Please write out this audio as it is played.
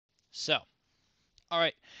So, all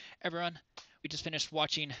right, everyone, we just finished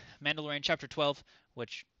watching Mandalorian Chapter 12,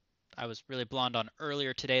 which I was really blonde on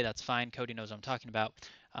earlier today. That's fine. Cody knows what I'm talking about.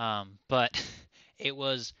 But it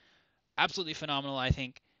was absolutely phenomenal, I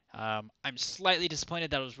think. I'm slightly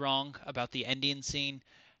disappointed that I was wrong about the ending scene.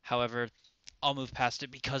 However, I'll move past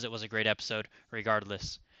it because it was a great episode,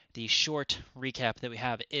 regardless. The short recap that we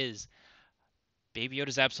have is Baby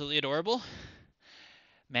Yoda's absolutely adorable.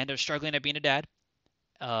 Mando's struggling at being a dad.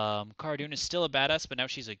 Cara Dune is still a badass, but now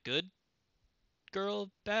she's a good girl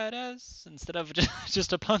badass instead of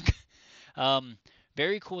just a punk. Um,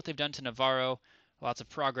 Very cool what they've done to Navarro. Lots of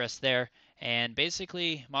progress there, and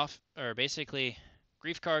basically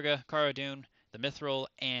Grief Karga, Cara Dune, the Mithril,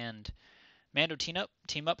 and Mando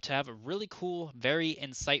team up to have a really cool, very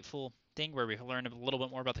insightful thing where we learn a little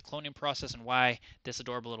bit more about the cloning process and why this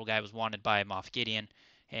adorable little guy was wanted by Moff Gideon.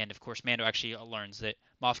 And of course, Mando actually learns that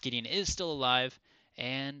Moff Gideon is still alive,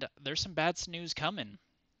 and there's some bad news coming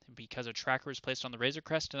because a tracker is placed on the Razor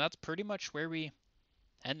Crest, and that's pretty much where we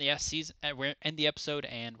end the season, we end the episode,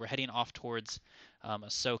 and we're heading off towards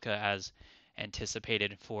Ahsoka as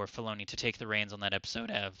anticipated for Filoni to take the reins on that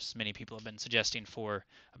episode, as many people have been suggesting for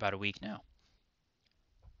about a week now,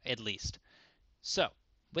 at least. So,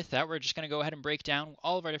 with that, we're just going to go ahead and break down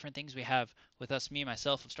all of our different things we have with us, me,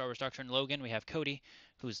 myself, of Star Wars Doctrine, Logan. We have Cody,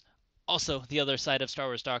 who's also the other side of Star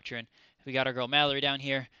Wars Doctrine. We got our girl Mallory down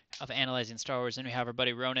here of Analyzing Star Wars, and we have our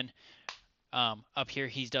buddy Ronan up here.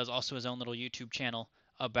 He does also his own little YouTube channel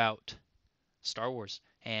about Star Wars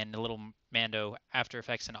and a little Mando After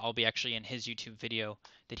Effects, and I'll be actually in his YouTube video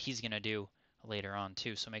that he's going to do later on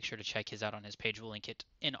too. So make sure to check his out on his page. We'll link it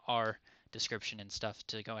in our description and stuff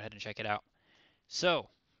to go ahead and check it out. So,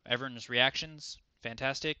 everyone's reactions,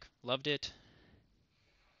 fantastic, loved it.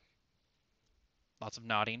 Lots of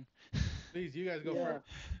nodding. Please, you guys go Yeah. first.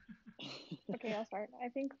 Okay, I'll start. I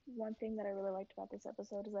think one thing that I really liked about this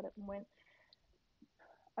episode is that it went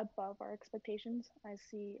above our expectations. I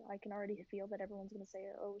can already feel that everyone's going to say,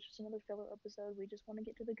 oh, it's just another filler episode. We just want to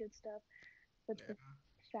get to the good stuff. But Yeah. the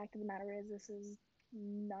fact of the matter is, this is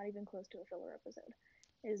not even close to a filler episode.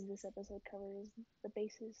 Is this episode covers the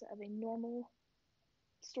basis of a normal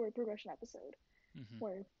story progression episode, Mm-hmm.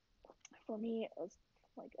 where for me,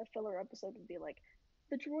 like a filler episode would be like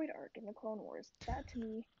the droid arc in the Clone Wars. That to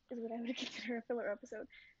me is what I would consider a filler episode.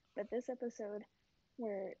 But this episode,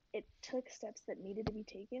 where it took steps that needed to be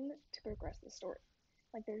taken to progress the story.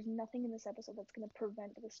 Like there's nothing in this episode that's going to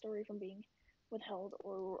prevent the story from being withheld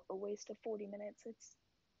or a waste of 40 minutes. It's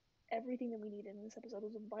everything that we needed in this episode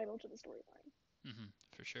was vital to the storyline. Mm-hmm.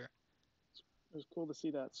 For sure. It was cool to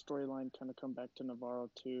see that storyline kind of come back to Navarro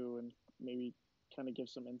too, and maybe kind of give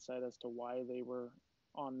some insight as to why they were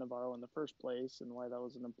on Navarro in the first place and why that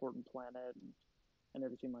was an important planet and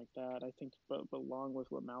everything like that. I think, but along with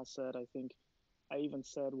what Mal said, I think I even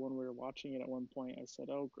said when we were watching it at one point, I said,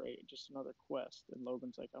 "Oh, great, just another quest." And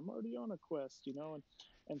Logan's like, "I'm already on a quest, you know."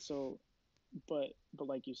 And so, but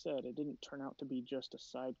like you said, it didn't turn out to be just a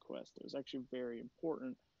side quest. It was actually very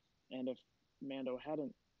important. And if Mando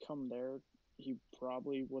hadn't come there, he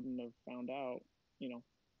probably wouldn't have found out, you know,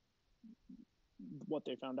 what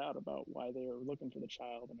they found out about why they were looking for the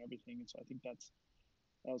child and everything. And so I think that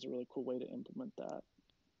was a really cool way to implement that.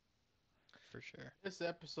 For sure. This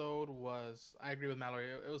episode was, I agree with Mallory.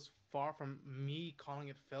 It was far from me calling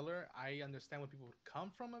it filler. I understand what people would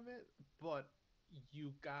come from of it, but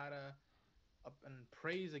you gotta up and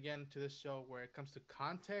praise again to this show where it comes to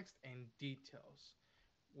context and details.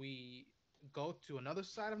 We go to another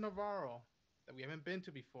side of Navarro that we haven't been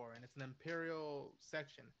to before, and it's an Imperial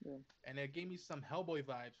section. Yeah, And it gave me some Hellboy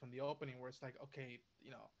vibes from the opening, where it's like, okay,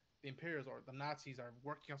 the Imperials or the Nazis are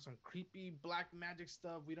working on some creepy black magic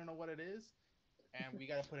stuff. We don't know what it is, and we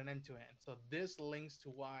got to put an end to it. And so this links to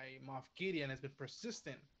why Moff Gideon has been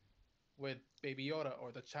persistent with Baby Yoda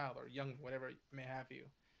or the child or young, whatever may have you.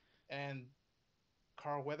 And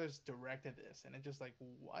Carl Weathers directed this, and it's just like,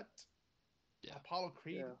 what? Yeah. Apollo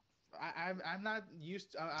Creed. yeah. I'm not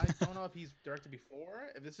used. I don't know if he's directed before.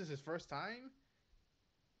 If this is his first time,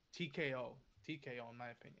 TKO, TKO in my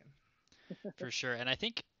opinion. For sure. And I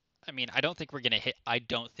mean, I don't think we're gonna hit. I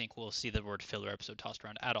don't think we'll see the word filler episode tossed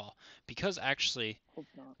around at all, because actually, Hope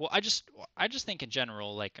not. well, I just think in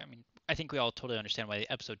general, like, I mean, I think we all totally understand why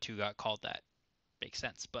episode 2 got called that. Makes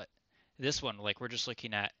sense. But this one, like, we're just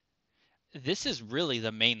looking at this is really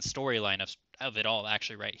the main storyline of it all,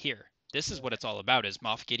 actually, right here. This is Yeah, what it's all about: is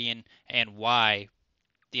Moff Gideon and why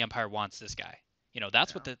the Empire wants this guy. Yeah.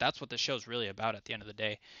 That's what the show's really about at the end of the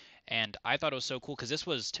day. And I thought it was so cool because this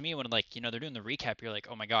was to me when like they're doing the recap, you're like,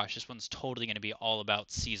 oh my gosh, this one's totally going to be all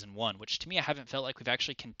about season 1, which to me I haven't felt like we've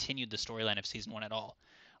actually continued the storyline of season 1 at all.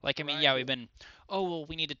 Like, I mean, Right. yeah, we've been, oh, well,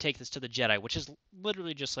 we need to take this to the Jedi, which is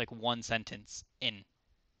literally just like one sentence in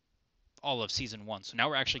all of season one. So now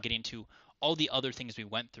we're actually getting to all the other things we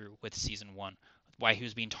went through with season one, why he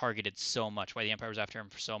was being targeted so much, why the Empire was after him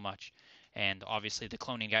for so much. And obviously, the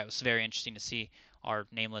cloning guy, it was very interesting to see our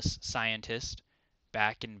nameless scientist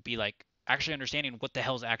back and be like actually understanding what the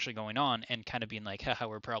hell's actually going on and kind of being like, haha,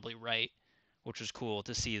 we're probably right, which was cool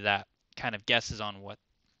to see that kind of guesses on what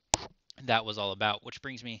that was all about. Which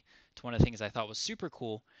brings me to one of the things I thought was super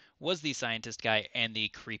cool was the scientist guy and the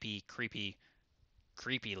creepy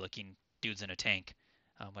looking dudes in a tank,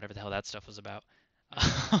 whatever the hell that stuff was about.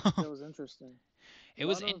 Yeah. That was interesting. A It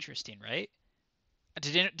was lot of interesting, right?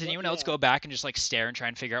 Did what? anyone else Yeah. go back and just like stare and try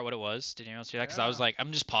and figure out what it was? Did anyone else do that? Because I was Yeah. like,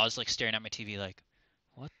 I'm just paused, like staring at my TV, like,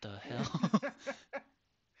 what the hell?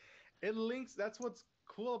 It links. That's what's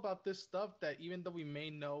cool about this stuff. That even though we may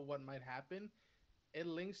know what might happen, it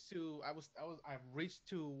links to. I reached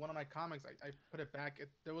to one of my comics. I put it back.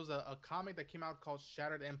 There was a comic that came out called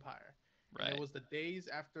Shattered Empire, and it Right. was the days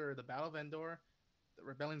after the Battle of Endor. The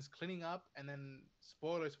rebellion's cleaning up, and then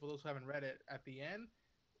spoilers for those who haven't read it. At the end,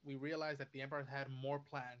 we realize that the Emperor had more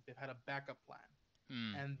plans. They've had a backup plan,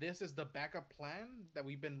 Hmm. and this is the backup plan that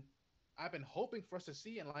I've been hoping for us to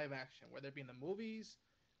see in live action, whether it be in the movies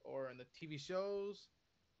or in the TV shows.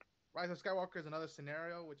 Rise of Skywalker is another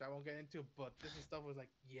scenario which I won't get into, but this is stuff was like,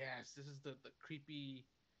 yes, this is the creepy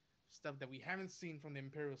stuff that we haven't seen from the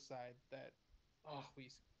Imperial side. That oh we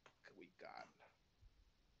got.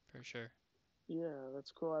 For sure. Yeah,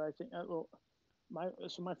 that's cool. I think well,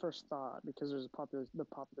 my first thought, because there's the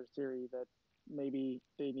popular theory that maybe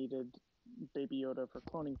they needed Baby Yoda for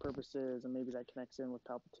cloning purposes, and maybe that connects in with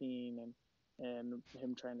Palpatine and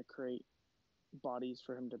him trying to create bodies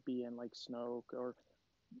for him to be in, like Snoke or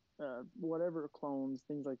whatever clones,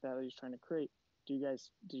 things like that he's trying to create. Did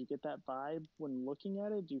you get that vibe when looking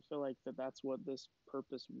at it? Do you feel like that's what this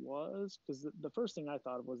purpose was? Because the first thing I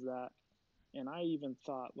thought of was that, and I even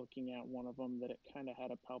thought looking at one of them that it kind of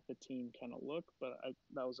had a Palpatine kind of look, but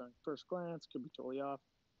that was on first glance, could be totally off.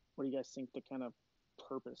 What do you guys think the kind of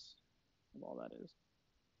purpose of all that is?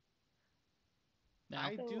 Now,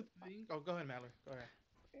 I do So think. Oh, go ahead, Mallory. Go ahead.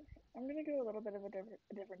 I'm gonna go a little bit of a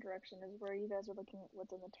different direction. Is where you guys are looking at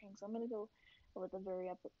what's in the tanks. I'm gonna go with the very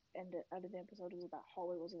end of the episode is about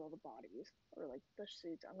Hollow was all the bodies or like the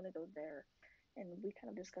suits. I'm gonna go there, and we kind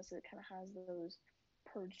of discussed it. It kind of has those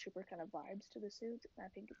purge trooper kind of vibes to the suits, and I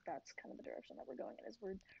think that's kind of the direction that we're going in. Is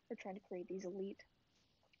we're trying to create these elite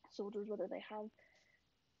soldiers, whether they have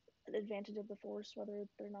an advantage of the force, whether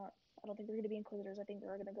they're not. I don't think they're going to be inquisitors. I think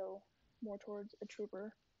they're going to go more towards a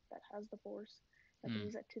trooper that has the force that can hmm.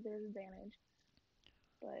 use that to their advantage.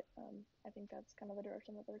 But I think that's kind of the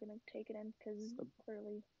direction that they're going to take it in because The,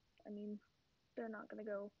 clearly, I mean, they're not going to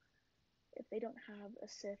go if they don't have a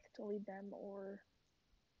Sith to lead them or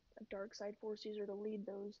a dark side force user to lead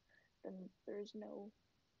those, then there's no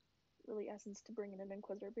really essence to bring in an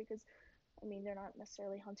Inquisitor because I mean they're not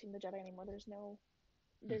necessarily hunting the Jedi anymore. There's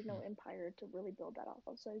Hmm. no empire to really build that off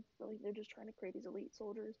of. So really they're just trying to create these elite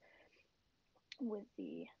soldiers with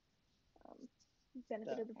the um,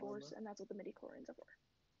 benefit that of the Force, armor. and that's what the midi chlorians are for.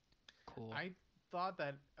 Cool. I thought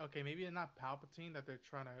that okay, maybe not Palpatine that they're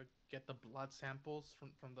trying to get the blood samples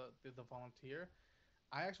from the volunteer.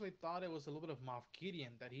 I actually thought it was a little bit of Moff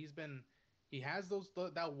Gideon that he has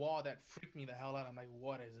that wall that freaked me the hell out. I'm like,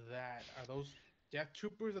 what is that? Are those Death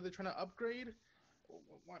Troopers that they're trying to upgrade?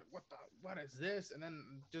 What is this? And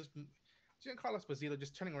then just Giancarlo Esposito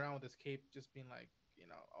just turning around with his cape, just being like,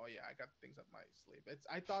 oh yeah, I got things up my sleeve.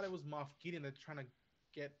 I thought it was Moff Gideon that's trying to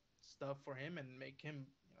get stuff for him and make him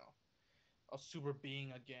a super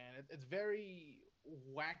being again. It's very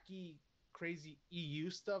wacky, crazy EU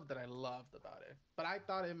stuff that I loved about it. But I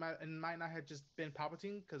thought it might not have just been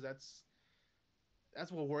Palpatine because that's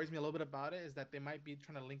what worries me a little bit about it is that they might be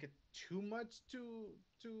trying to link it too much to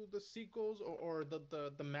the sequels or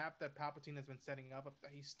the map that Palpatine has been setting up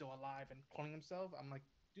that he's still alive and cloning himself. I'm like,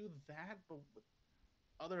 do that, but with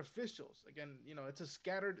other officials. Again, it's a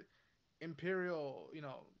scattered Imperial,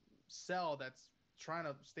 cell that's trying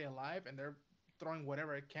to stay alive, and they're throwing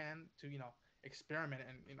whatever it can to experiment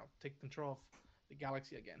and take control of the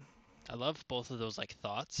galaxy again. I love both of those like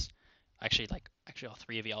thoughts. Actually all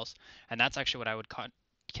three of y'all's, and that's actually what I would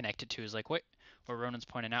connect it to is like what Ronan's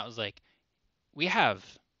pointing out is like we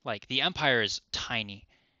have like the Empire is tiny,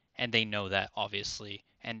 and they know that obviously.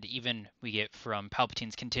 And even we get from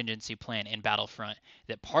Palpatine's contingency plan in Battlefront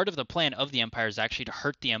that part of the plan of the Empire is actually to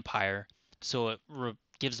hurt the Empire, so it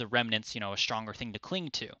gives the remnants, a stronger thing to cling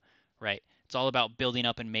to, right? It's all about building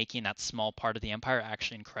up and making that small part of the Empire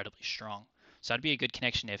actually incredibly strong. So that'd be a good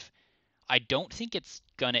connection if I don't think it's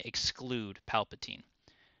gonna exclude Palpatine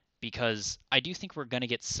because I do think we're gonna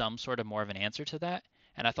get some sort of more of an answer to that.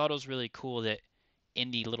 And I thought it was really cool that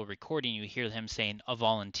in the little recording you hear him saying a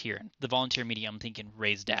volunteer. And the volunteer media, I'm thinking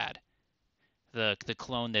Rey's dad, the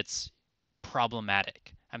clone that's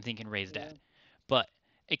problematic. I'm thinking Rey's Yeah. dad, but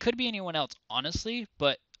it could be anyone else, honestly.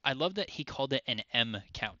 But I love that he called it an M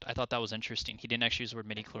count. I thought that was interesting. He didn't actually use the word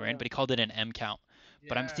midi-chlorian, Yeah. but he called it an M count.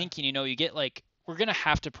 But I'm Yeah. thinking, you get like we're gonna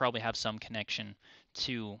have to probably have some connection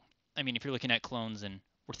to. I mean, if you're looking at clones, and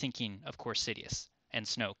we're thinking, of course, Sidious and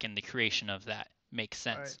Snoke, and the creation of that makes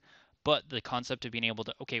Right. sense. But the concept of being able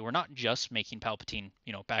to, okay, we're not just making Palpatine,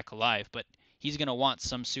 back alive, but he's gonna want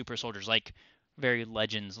some super soldiers, like very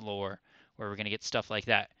Legends lore, where we're gonna get stuff like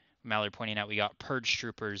that. Mallory pointing out we got Purge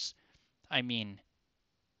troopers. I mean,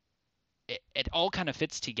 it all kind of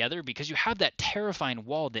fits together because you have that terrifying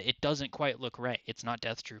wall that it doesn't quite look right. It's not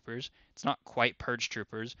Death Troopers. It's not quite Purge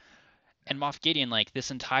troopers. And Yeah. Moff Gideon, like this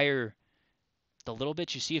entire, the little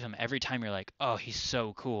bit you see of him, every time you're like, oh, he's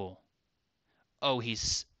so cool. Oh,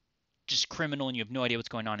 he's just criminal and you have no idea what's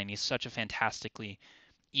going on. And he's such a fantastically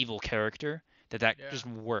evil character that Yeah. just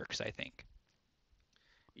works, I think.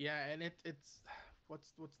 Yeah, and it's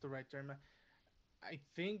what's the right term? I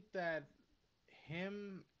think that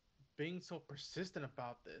him being so persistent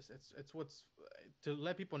about this, it's what's to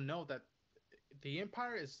let people know that the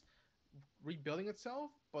Empire is rebuilding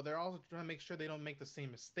itself, but they're also trying to make sure they don't make the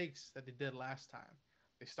same mistakes that they did last time.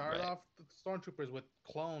 They started Right. off the stormtroopers with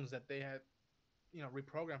clones that they had,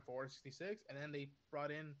 reprogrammed for 66, and then they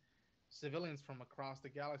brought in civilians from across the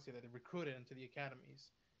galaxy that they recruited into the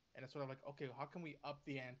academies. And it's sort of like, okay, how can we up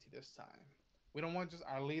the ante this time? We don't want just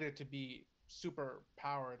our leader to be super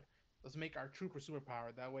powered. Let's make our troopers super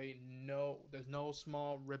powered. That way, there's no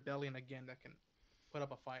small rebellion again that can put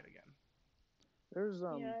up a fight again. There's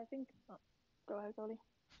Yeah, I think. Oh, go ahead, Cody.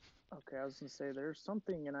 okay, I was gonna say there's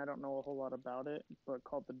something, and I don't know a whole lot about it, but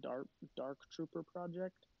called the Dark Trooper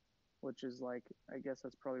Project, which is like, I guess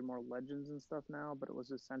that's probably more Legends and stuff now, but it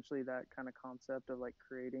was essentially that kind of concept of like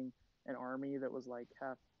creating an army that was like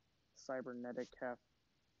half cybernetic, half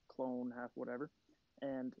clone, half whatever.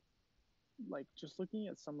 And like just looking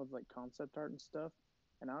at some of like concept art and stuff,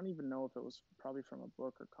 and I don't even know if it was probably from a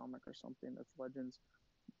book or comic or something that's Legends.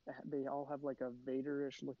 They all have like a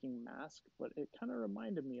Vaderish looking mask, but it kind of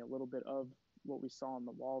reminded me a little bit of what we saw on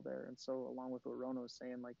the wall there. And so, along with what Rona was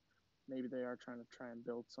saying, like maybe they are trying and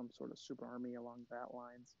build some sort of super army along that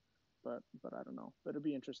lines. But I don't know. But it'd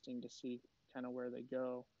be interesting to see kind of where they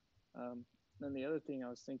go. Then the other thing I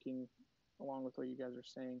was thinking, along with what you guys are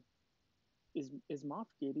saying, is Moff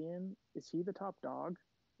Gideon, is he the top dog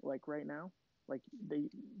like right now? Like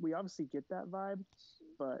we obviously get that vibe,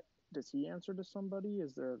 but does he answer to somebody?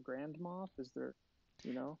 Is there a Grand Moff? Is there,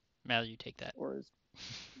 you know, Mal, you take that. or is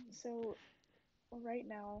So right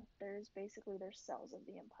now, there's cells of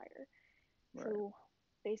the Empire. right? So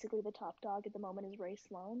basically, the top dog at the moment is Ray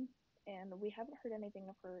Sloan, and we haven't heard anything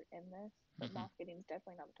of her in this. But Hmm. Moff Gideon's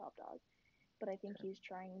definitely not the top dog. But I think Okay. he's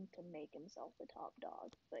trying to make himself the top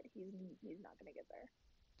dog, but he's not gonna get there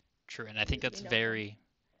True, and I think because we know him.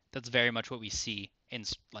 that's very much what we see in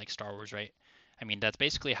like Star Wars, right? I mean, that's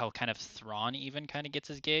basically how kind of Thrawn even kind of gets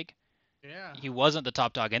his gig. Yeah. He wasn't the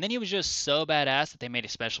top dog, and then he was just so badass that they made a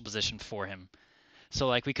special position for him. So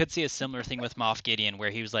like we could see a similar thing with Moff Gideon, where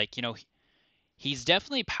he was like, he's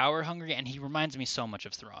definitely power hungry, and he reminds me so much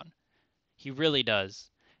of Thrawn. He really does,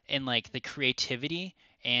 and like the creativity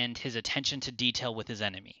and his attention to detail with his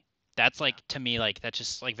enemy. That's Yeah. like to me like that's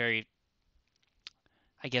just like very,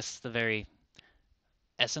 I guess the very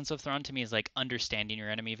essence of Thrawn to me is like understanding your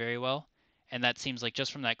enemy very well. And that seems like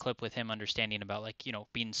just from that clip with him understanding about like,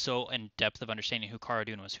 being so in depth of understanding who Cara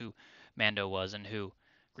Dune was, who Mando was, and who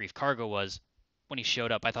Grief Karga was when he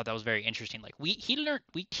showed up, I thought that was very interesting. Like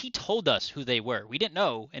he told us who they were. We didn't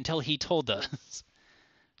know until he told Yeah, us.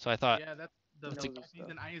 So I thought Yeah, that's he that's a the knows his fact he's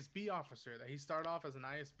stuff. an ISB officer. That he started off as an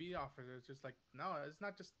ISB officer. It's just like no, it's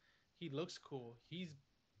not just he looks cool.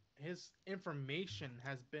 His information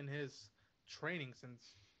has been his training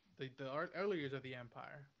since the early years of the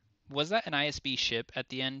Empire. was that an ISB ship at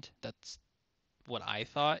the end? That's what I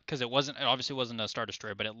thought because it obviously wasn't a Star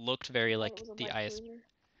Destroyer, but it looked very I thought it like was a the light ISB. cruiser.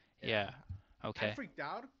 Yeah, Yeah. I Okay. freaked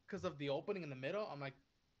out because of the opening in the middle. I'm like,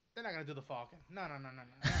 they're not gonna do the Falcon. No, no, no, no,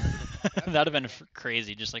 no. They're not gonna do the Falcon. That's That'd have been crazy.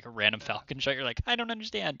 crazy, just like a random Yeah. Falcon shot. You're like, I don't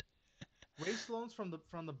understand. Ray Sloan's from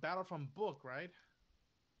the Battlefront book, right?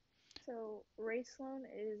 So Ray Sloan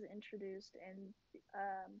is introduced in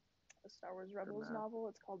a Star Wars Rebels Aftermath. novel.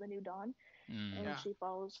 It's called A New Dawn, and Mm. then Yeah. she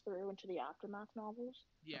follows through into the Aftermath novels,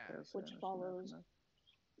 Yeah. Okay, so which yeah, follows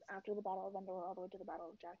after the Battle of Endor all the way to the Battle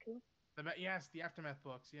of Jakku. Yes, the Aftermath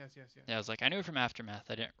books. Yes, yes, yes. Yeah, I was like, I knew her from Aftermath.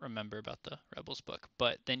 I didn't remember about the Rebels book.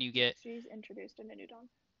 But then you Yeah, get, she's introduced in A New Dawn.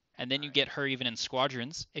 and then you get Nice. her even in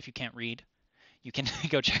Squadrons. If you can't read, you can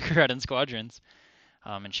go check her out in Squadrons.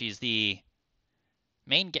 And she's the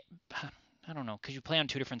main. I don't know, because you play on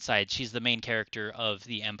two different sides. She's the main character of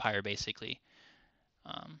the Empire, basically.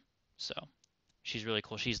 Um, so she's really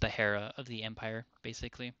cool. She's the Hera of the Empire,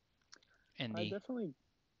 basically. In I the definitely,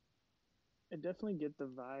 I definitely get the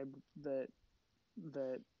vibe that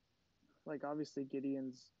like obviously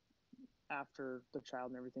Gideon's after the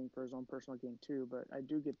child and everything for his own personal gain too, but I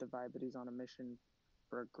do get the vibe that he's on a mission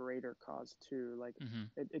for a greater cause too. Like mm-hmm,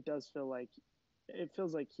 it does feel like it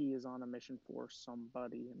feels like he is on a mission for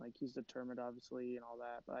somebody and like he's determined obviously and all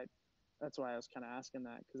that. But that's why I was kind of asking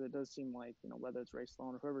that because it does seem like whether it's Ray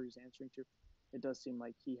Sloan or whoever he's answering to, it does seem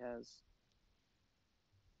like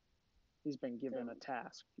he's been given So, a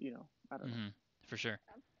task. I don't know. mm-hmm, for sure.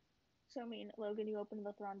 so I mean, Logan, you opened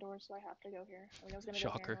the Thrawn doors, so I have to go here. I mean, I was gonna go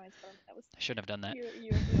here Shocker. anyways, but that was I shouldn't have done that.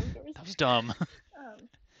 you opened those doors. That was dumb. Um,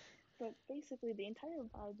 but basically, the entire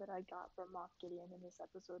vibe that I got from Moff Gideon in this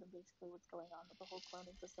episode, and basically what's going on with the whole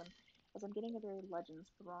cloning system, is I'm getting a very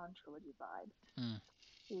Legends Thrawn trilogy vibe. mm,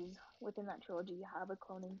 Is within that trilogy, you have a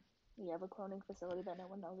cloning facility that no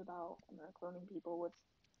one knows about, and they're cloning people with,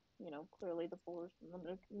 clearly the Force and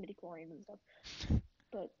the midi-chlorians and stuff.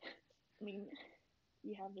 But I mean,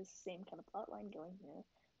 you have this same kind of plot line going here.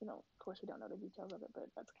 Of course, we don't know the details of it, but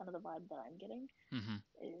that's kind of the vibe that I'm getting. mm-hmm,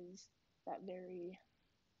 Is that very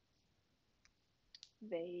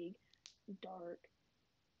vague, dark,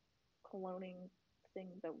 cloning thing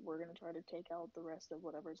that we're going to try to take out the rest of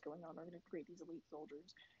whatever's going on. We're going to create these elite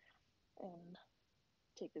soldiers and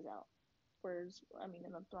take this out. Whereas, I mean,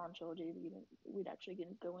 in the Thrawn trilogy, we'd actually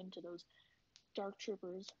go into those dark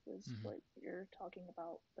troopers, is mm-hmm. what you're talking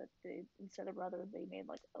about. But they instead of rather they made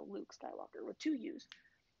like a Luke Skywalker with two U's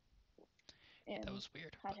Yeah, that and was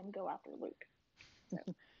weird. had But him go after Luke. So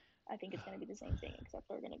I think it's going to be the same thing, except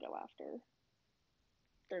they're going to go after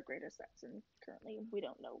their greatest threats, and currently we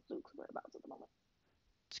don't know Luke's whereabouts at the moment.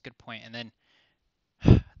 it's a good point. And then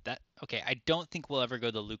that okay, I don't think we'll ever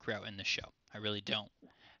go the Luke route in the show. I really don't.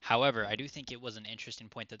 However, I do think it was an interesting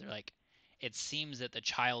point that they're like, it seems that the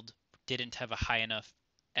child didn't have a high enough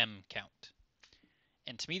M count.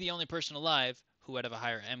 And to me, the only person alive who would have a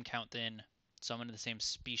higher M count than someone of the same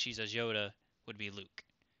species as Yoda would be Luke.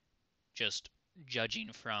 Just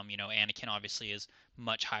judging from, Anakin obviously is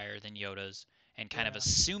much higher than Yoda's, and kind of Yeah.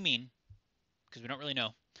 assuming, because we don't really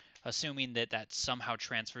know, assuming that somehow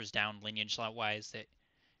transfers down lineage wise, that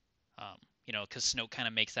because Snoke kind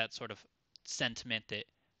of makes that sort of sentiment that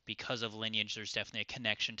because of lineage, there's definitely a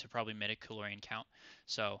connection to probably midichlorian count.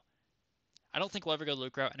 So I don't think we'll ever go the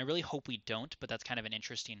Luke route, and I really hope we don't. But that's kind of an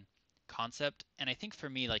interesting concept. And I think for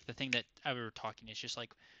me, like the thing that I were talking is just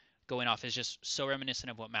like going off is just so reminiscent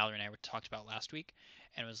of what Mallory and I were talked about last week,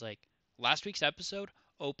 and it was like last week's episode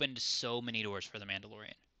opened so many doors for the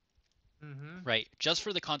Mandalorian, Mm-hmm. right? Just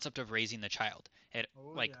for the concept of raising the child.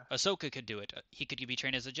 Oh Like yeah. Ahsoka could do it. He could be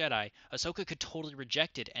trained as a Jedi. Ahsoka could totally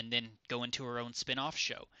reject it and then go into her own spin-off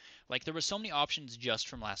show. Like there were so many options just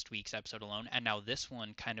from last week's episode alone, and now this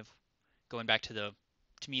one kind of going back to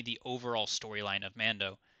me the overall storyline of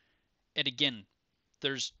Mando. And again,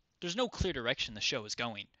 there's there's no clear direction the show is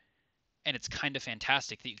going. And it's kind of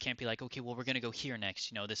fantastic that you can't be like, okay, well we're gonna go here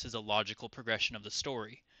next. This is a logical progression of the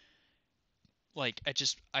story. Like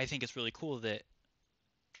I think it's really cool that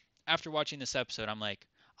after watching this episode, I'm like,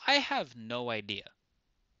 I have no idea.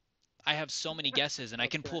 I have so many guesses, and I What's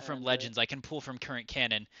can gonna pull from end it? Legends, I can pull from current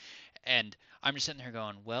canon, and I'm just sitting there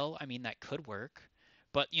going, well, I mean that could work,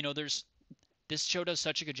 but there's this show does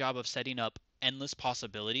such a good job of setting up endless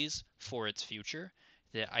possibilities for its future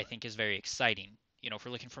that I Right. think is very exciting. If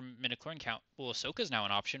we're looking for midichlorian count, well, Ahsoka's now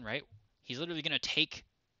an option, right? He's literally gonna take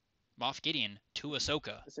Moff Gideon to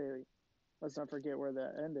Ahsoka, I say, let's not forget where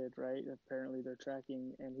that ended, right? Apparently they're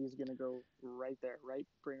tracking, and he's gonna go right there, right,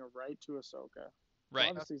 bring her right to Ahsoka. So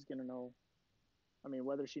right? That's obviously he's gonna know. I mean,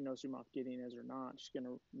 whether she knows who Moff Gideon is or not, she's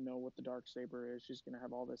gonna know what the dark saber is. She's gonna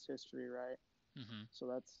have all this history, right? hmm So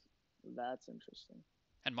that's interesting.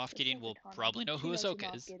 And Moff It's Gideon like the will concept. probably know She who knows who Ahsoka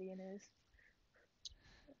Moff is. Gideon is.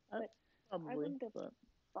 I, But I probably, wanted to but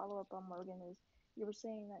follow up on Logan. Is you were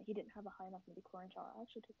saying that he didn't have a high enough midi-chlorian count. I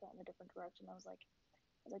actually took that in a different direction. I was like,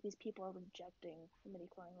 these people are rejecting the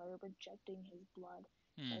midi-chlorian. They're rejecting his blood.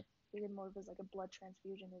 So Hmm. I figured more of as like a blood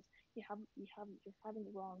transfusion is you're having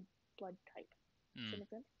the wrong blood type. Does that Hmm. make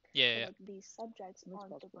sense? Yeah, yeah, So yeah. like these subjects that's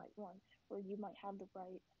aren't the possible. right one. Where you might have the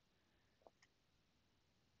right,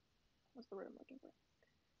 what's the word I'm looking for?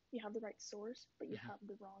 You have the right source, but you hmm have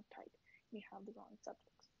the wrong type. You have the wrong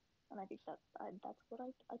subjects. and I think that's what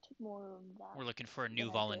I took more of that We're looking for a than new I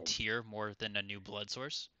did. volunteer more than a new blood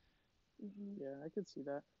source. Hmm. Yeah, I could see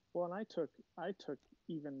that. Well, and I took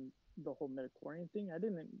even the whole midichlorian thing.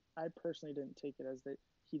 I personally didn't take it as that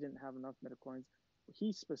he didn't have enough midichlorians.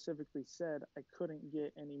 He specifically said I couldn't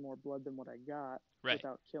get any more blood than what I got Right.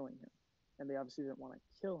 without killing him, and they obviously didn't want to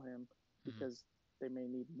kill him Hmm. because they may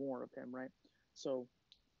need more of him, right? So,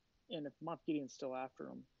 and if Moff Gideon's still after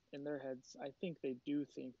him, in their heads, I think they do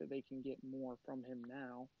think that they can get more from him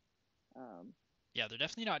now. Um, Yeah, they're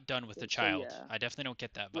definitely not done with the so child. yeah, I definitely don't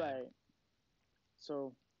get that vibe. right.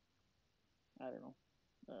 So I don't know.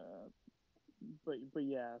 Uh, but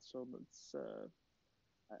yeah, so it's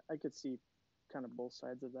I could see kind of both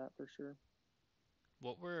sides of that for sure.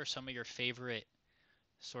 What were some of your favorite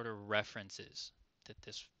sort of references that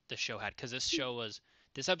this show had? Because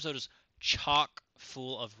this episode is chock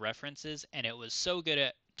full of references, and it was so good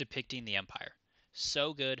at depicting the Empire.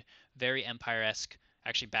 So good, very Empire-esque.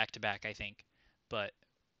 Actually, back to back, I think. But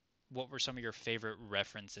what were some of your favorite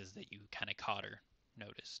references that you kind of caught or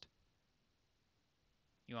noticed?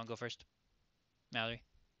 You want to go first, Mallory?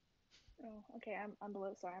 Oh, okay. I'm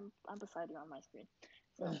below. Sorry, I'm beside you on my screen.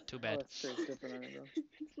 So Too Oh, bad. that screen's different on it though.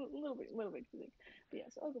 it's a little bit confusing. But yeah,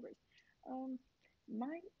 so I'll go first. Um,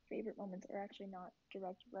 my favorite moments are actually not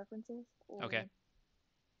direct references, Okay. or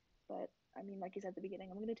but I mean, like you said at the beginning,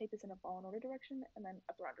 I'm gonna take this in a Fallen Order direction and then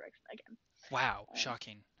a Thrawn direction again. Wow, Um,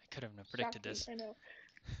 shocking. I couldn't have predicted Shocking, this. I know.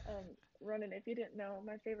 Ronan, if you didn't know,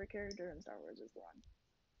 my favorite character in Star Wars is Thrawn.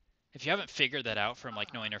 If you So haven't figured that out from like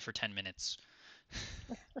Ah, knowing her for 10 minutes.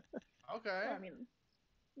 okay. well, I mean,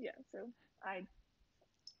 yeah. So I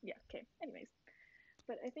yeah. Okay. Anyways,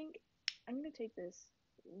 but I think I'm gonna take this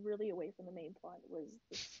really away from the main plot. Was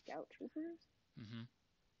the Scout Troopers? Hmm.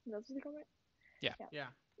 That's what they call it. Yeah. Yeah. Yeah.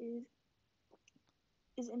 Is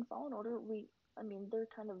is in Fallen Order. I mean, they're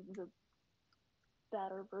kind of the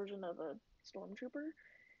better version of a stormtrooper,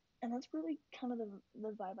 and that's really kind of the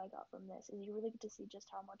vibe I got from this. Is you really get to see just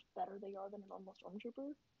how much better they are than a normal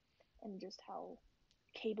stormtrooper, and just how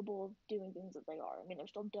capable of doing things that they are. I mean, they're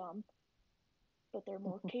still dumb, but they're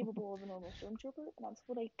more capable of a normal stormtrooper, and that's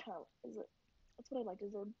what I kind of is it. That's what I liked.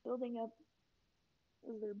 Is they're building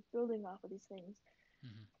off of these things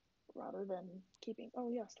Hmm. rather than keeping. Oh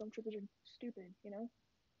yeah, stormtroopers are stupid, you know.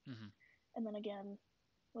 Hmm. And then again,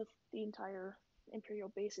 with the entire Imperial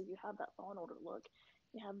bases, you have that Fallen Order look.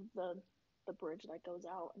 You have the bridge that goes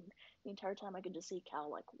out, and the entire time I could just see Cal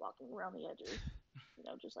like walking around the edges,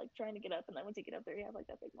 just like trying to get up. And then once you get up there, you have like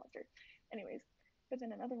that big monster. Anyways, but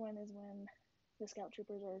then another one is when the Scout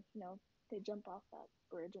Troopers are, they jump off that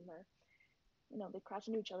bridge and they crash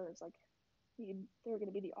into each other. It's like they're going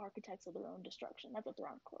to be the architects of their own destruction. That's a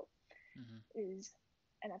Thrawn quote. Hmm. Is,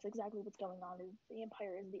 and that's exactly what's going on. Is the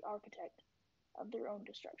Empire is the architect of their own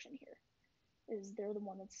destruction here. Is they're the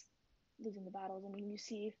one that's losing the battles. I mean, you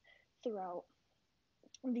see throughout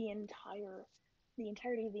the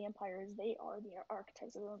entirety of the Empire is they are the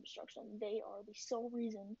architects of their own destruction. They are the sole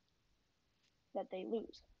reason that they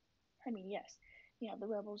lose. I mean, yes, you have the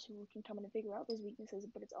rebels who can come in and figure out those weaknesses,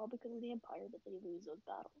 but it's all because of the Empire that they lose those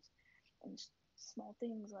battles. And small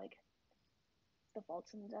things like the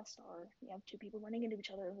faults in the Death Star. You have two people running into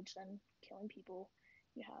each other, which then killing people.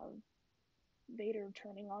 You have Vader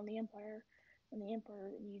turning on the Empire and the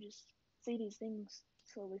Emperor, and you just see these things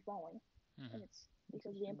slowly falling. And Hmm. it's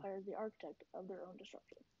because the Interesting. Empire is the architect of their own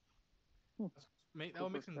destruction. Hmm. That Cool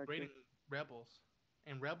would make him great in perspective. Rebels.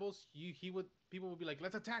 In Rebels, he would people would be like,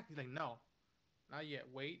 "Let's attack." He's like, "No, not yet.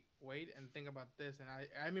 Wait, and think about this." And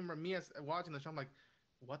I remember me as watching the show. I'm like,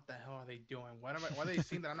 "What the hell are they doing? What are they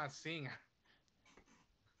seeing that I'm not seeing?"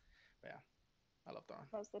 But yeah, I love Thrawn.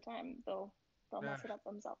 Most of the time, they'll Yeah. mess it up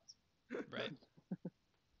themselves. Right. It's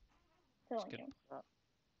Telling good. you, Uh,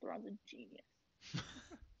 Thrawn's a genius.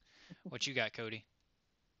 What you got, Cody?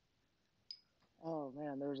 oh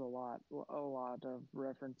man, there's a lot of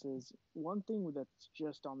references. One thing that's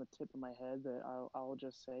just on the tip of my head that I'll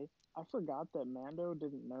just say, I forgot that Mando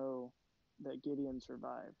didn't know that Gideon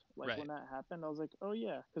survived. Like Right. when that happened, I was like, oh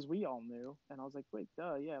yeah, because we all knew, and I was like, wait,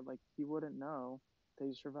 duh, yeah, like he wouldn't know that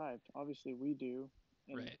he survived. Obviously, we do,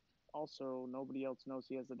 and Right. also nobody else knows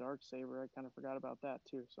he has the dark saber. I kind of forgot about that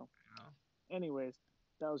too. So, You know? anyways,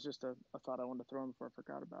 that was just a thought I wanted to throw in before I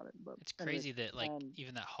forgot about it. But It's anyways, crazy that like um,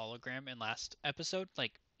 even that hologram in last episode,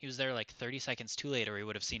 like he was there like 30 seconds too late or he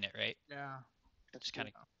would have seen it, right? Yeah. that's Just kind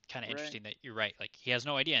true. of kind of Right. interesting that you're right. Like he has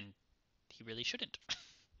no idea and he really shouldn't.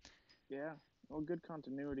 Yeah, well, good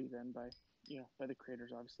continuity then by the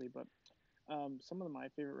creators, obviously. But some of my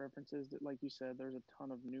favorite references that, like you said, there's a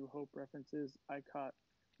ton of New Hope references. I caught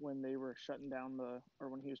when they were shutting down or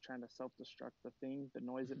when he was trying to self-destruct the thing, the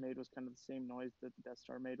noise it Mhm. made was kind of the same noise that the Death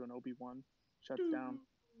Star made when Obi-Wan shuts down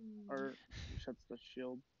or shuts the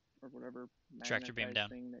shield or whatever Tractor beam magnetized down.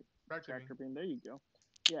 thing that Tractor tractor beam. There you go.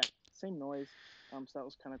 Yeah, same noise. So that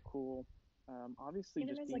was kind of cool. Obviously,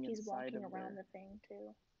 Even just as being like he's inside walking of around there. the thing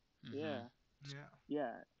too. Mhm. Yeah, Yeah.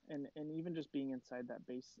 yeah, and even just being inside that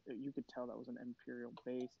base, you could tell that was an Imperial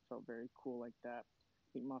base. It felt very cool like that. I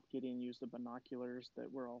think Moff Gideon used the binoculars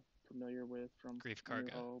that we're all familiar with from Grief A New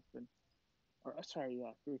Karga. Hope, and or sorry,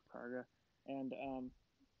 yeah, Grief Karga, and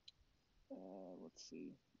let's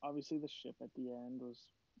see. Obviously, the ship at the end was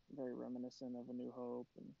very reminiscent of A New Hope,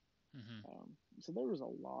 and Mhm. so there was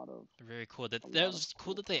Very cool. That a that lot of was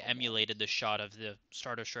cool cool that they emulated callbacks. the shot of the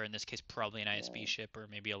Star Destroyer, in this case probably an ISB Yeah. ship or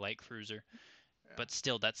maybe a light cruiser, Yeah. but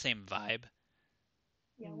still that same vibe.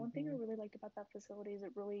 Yeah, one thing I Hmm. really liked about that facility is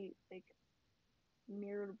it really like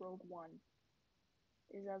mirrored Rogue One.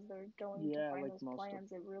 Is as they're going to Yeah, find like those most of.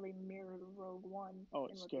 plans, it really mirrored Rogue One Oh,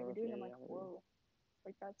 in it's what they were Scarif. doing. Yeah, I'm yeah, like, there you whoa,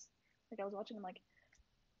 like that's like I was watching, I'm like,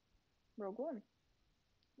 Rogue One,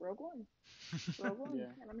 Rogue One, Rogue go. One,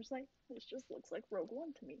 Yeah, and I'm just like, this just looks like Rogue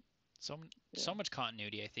One to me. So yeah. so much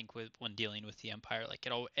continuity, I think, with when dealing with the Empire. Like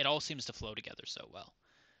it all seems to flow together so well.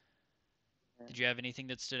 Yeah. Did you have anything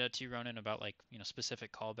that stood out to you, Ronan, about like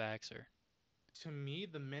specific callbacks or? To me,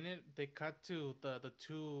 the minute they cut to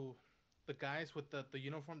the guys with the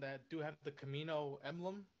uniform that do have the Camino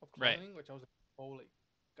emblem of Right. clothing, which I was like, holy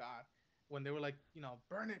god, when they were like,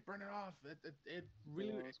 burn it off. It Yeah,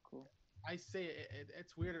 really, that was cool. I say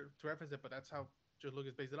it's weird to reference it, but that's how George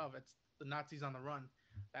Lucas based it off. It's the Nazis on the run.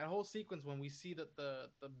 That whole sequence when we see the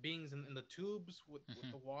beings in the tubes with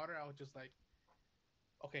Hmm. the water, I was just like,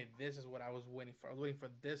 okay, this is what I was waiting for. I was waiting for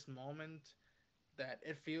this moment that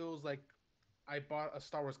it feels like I bought a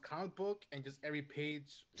Star Wars comic book and just every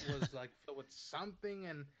page was like filled with something.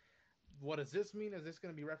 And what does this mean? Is this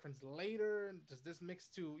going to be referenced later? Does this mix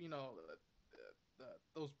to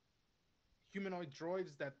those humanoid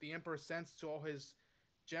droids that the Emperor sends to all his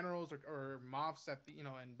generals or mobs at the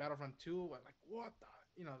in Battlefront 2? Like what the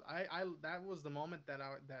I that was the moment that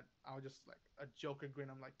I was just like a Joker grin.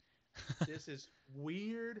 I'm like, this is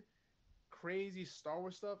weird, crazy Star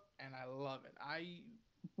Wars stuff, and I love it. I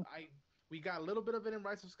we got a little bit of it in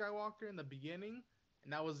Rise of Skywalker in the beginning,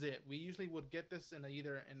 and that was it. We usually would get this in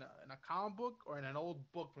either in a comic book or in an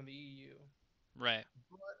old book from the EU. Right.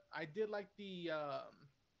 But I did like the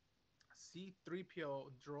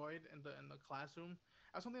C-3PO droid in the classroom.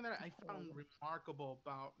 That's something that I I love found it. remarkable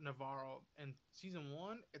about Navarro in season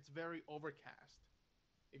one. It's very overcast.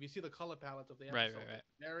 If you see the color palettes of the Right. Right. episode, Right.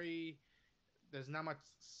 it's very there's not much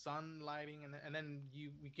sun lighting, and then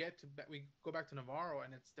we go back to Navarro,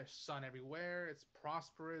 and it's there's sun everywhere. It's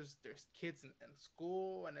prosperous. There's kids in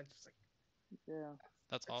school, and it's just like Yeah,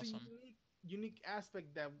 That's it's a awesome. unique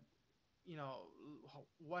aspect that you know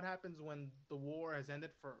what happens when the war has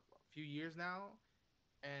ended for a few years now,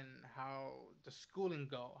 and how the schooling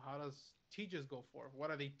go. How does teachers go forth? What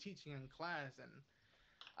are they teaching in class? And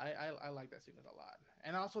I like that sequence a lot,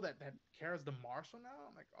 and also that Kara's the marshal now.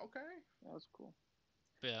 I'm like, okay, that was cool.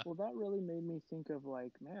 Yeah. Well, that really made me think of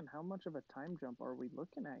like, man, how much of a time jump are we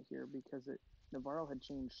looking at here? Because Navarro had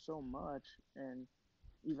changed so much, and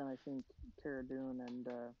even I think Cara Dune and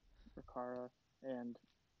Rikara and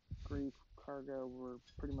Grief Karga were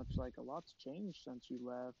pretty much like a lot's changed since you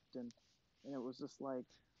left, and it was just like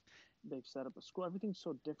they've set up a school. Everything's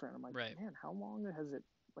so different. I'm like, Right. man, how long has it?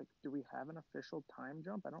 Like, do we have an official time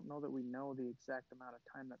jump? I don't know that we know the exact amount of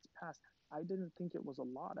time that's passed. I didn't think it was a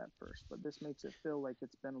lot at first, but this makes it feel like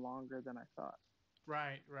it's been longer than I thought.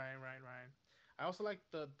 right. I also like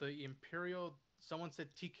the Imperial. Someone said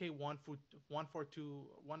TK 142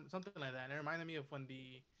 something like that. And it reminded me of when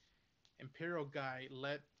the Imperial guy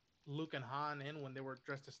let Luke and Han in when they were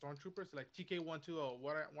dressed as stormtroopers. Like TK 120,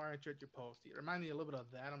 why aren't you at your post? It reminded me a little bit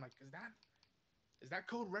of that. I'm like, is that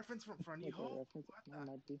code reference for A New Like a Hope? reference, What that the?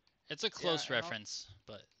 might be. It's a Yeah, close and all, reference,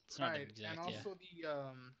 but it's not an right, and exact. Yeah. also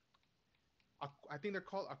I think they're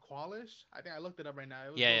called Aqualish. I think I looked it up right now.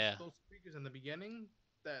 It was Yeah. those Yeah. those creatures in the beginning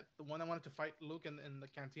that the one that wanted to fight Luke in the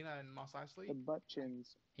cantina in Mos The Eisley. butt Like,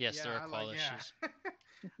 chins. Yes, yeah, there are I like yeah, Qualishes.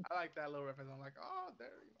 I like that little reference. I'm like, oh,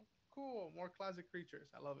 they're cool, more classic creatures.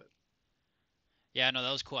 I love it. Yeah, no,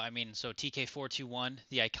 that was cool. I mean, so TK421,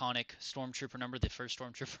 the iconic stormtrooper number, the first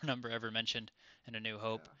stormtrooper number ever mentioned in A New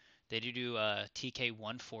Hope. Yeah. They do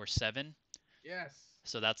TK147. Yes.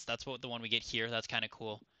 So that's what the one we get here. That's kind of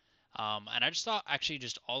cool. And I just thought actually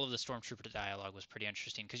just all of the stormtrooper dialogue was pretty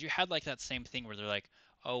interesting because you had like that same thing where they're like,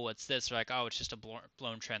 "Oh, what's this?" They're like, "Oh, it's just a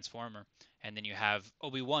blown transformer." And then you have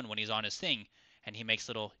Obi-Wan when he's on his thing, and he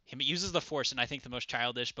uses the Force in I think the most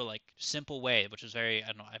childish but like simple way, which is very I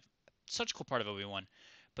don't know, such a cool part of Obi-Wan.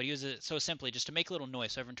 But he uses it so simply just to make a little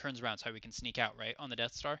noise so everyone turns around so we can sneak out right on the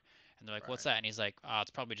Death Star. And they're like, "What's Right. that?" And he's like, "Ah, it's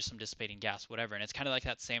probably just some dissipating gas, whatever." And it's kind of like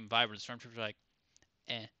that same vibe where the stormtroopers are like,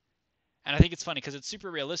 "Eh." And I think it's funny because it's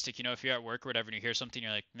super realistic. You know, if you're at work or whatever and you hear something,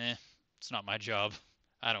 you're like, "Meh, it's not my job.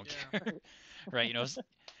 I don't Yeah. care." Right? You know,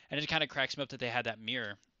 and it kind of cracks me up that they had that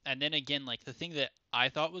mirror. And then again, like the thing that I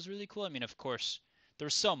thought was really cool. I mean, of course, there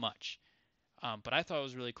was so much, but I thought it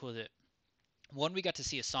was really cool that one, we got to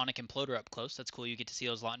see a Sonic imploder up close. That's cool. You get to see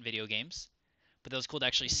those a lot in video games. But that was cool to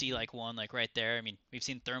actually see Mhm. like one like right there. I mean, we've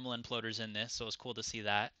seen thermal imploders in this, so it was cool to see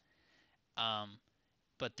that. Um,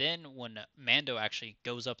 but then when Mando actually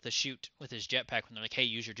goes up the chute with his jetpack, when they're like, "Hey,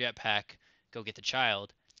 use your jetpack, go get the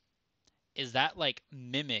child," is that like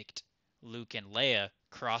mimicked Luke and Leia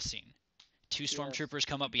crossing? Two Yes. stormtroopers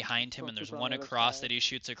come up behind him, and there's Stormtrooper on one the other across that side. he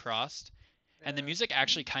shoots across, and the Yeah. music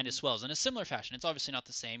actually kind of Mhm. swells in a similar fashion. It's obviously not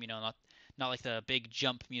the same, you know, not like the big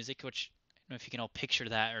jump music, which I don't know if you can all picture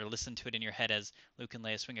that or listen to it in your head as Luke and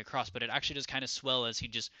Leia swing across, but it actually does kind of swell as he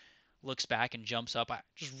just looks back and jumps up. I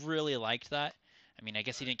just really liked that. I mean, I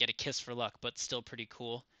guess he Right. didn't get a kiss for luck, but still pretty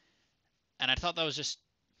cool. And I thought that was just,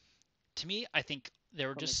 to me, I think they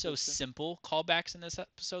were From the just so teaser. simple callbacks in this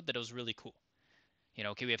episode that it was really cool. You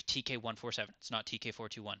know, okay, we have TK147. It's not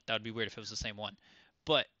TK421. That would be weird if it was the same one.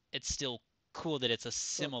 But it's still cool that it's a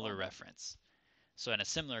Still a similar callback. reference. So, and a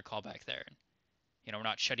similar callback there. And, you know, we're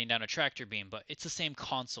not shutting down a tractor beam, but it's the same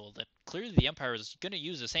console that clearly the Empire is going to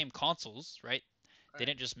use the same consoles, right? They Right.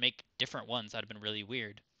 didn't just make different ones. That'd have been really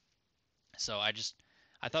weird. So I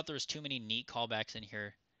thought there was too many neat callbacks in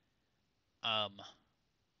here.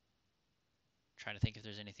 Trying to think if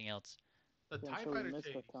there's anything else. The Yeah, I'm Tie sure we Fighter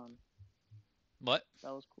missed a chase. ton. What?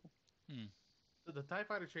 That was cool. Hmm. The Tie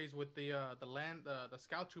Fighter chase with the land the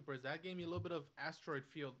scout troopers that gave me a little bit of asteroid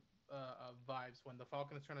field vibes when the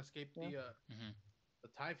Falcon is trying to escape Yeah. Mm-hmm. the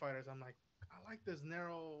Tie Fighters. I'm like, I like this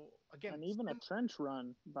narrow again. And even a trench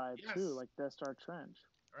run vibe too, Yes, like Death Star Trench.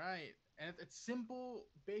 right. And it's simple,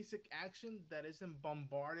 basic action that isn't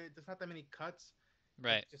bombarded. There's not that many cuts.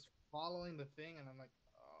 Right. It's just following the thing, and I'm like,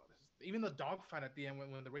 oh, this is... even the dogfight at the end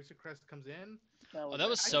when the Racer Crest comes in. That Oh, was that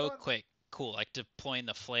was I epic. so thought, quick. Cool. Like deploying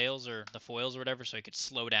the flails or the foils or whatever so he could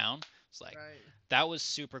slow down. It's like, right, that was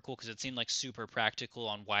super cool because it seemed like super practical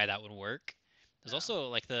on why that would work. There's yeah, also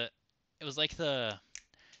like it was like the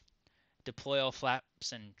deploy all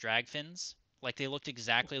flaps and drag fins. Like they looked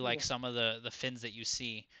exactly like Yeah. some of the fins that you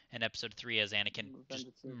see in episode 3 as Anakin Revenge just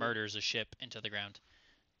of the Sith. murders a ship into the ground.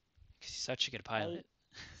 'Cause he's such a good I pilot.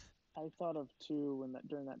 I thought of too when that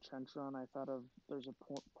during that trench run. I thought of there's a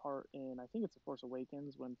part in I think it's The Force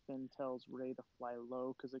Awakens when Finn tells Rey to fly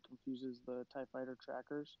low because it confuses the Tie Fighter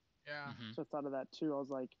trackers. yeah, Hmm. So I thought of that too. I was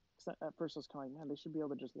like, 'cause at first I was kind of like, man, they should be able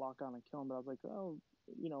to just lock on and kill him. But I was like, oh,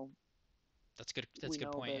 you know, That's good. That's we a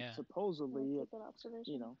good know point. that Yeah. supposedly That's a it, good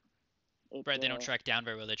you observation. know, it Right. They don't track down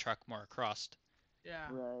very well. They track more across. yeah.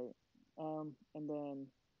 right. And then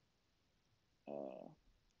uh,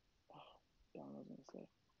 oh, damn, what was I gonna say?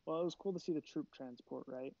 Well, it was cool to see the troop transport,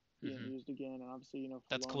 right, being Hmm. used again, and obviously,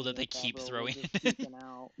 That's cool that Filoni they and keep Favreau were throwing just it in. geeking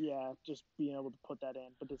out. Yeah, just being able to put that in,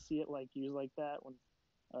 but to see it like used like that when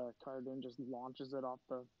Cara Dune just launches it off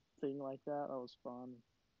the thing like that was fun.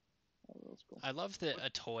 That was cool. I love that What? a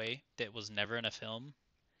toy that was never in a film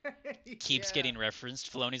keeps Yeah, getting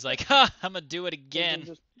referenced. Filoni's like, "Ha! I'm gonna do it Because again.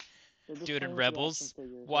 they're just Do it in playing with the action Rebels.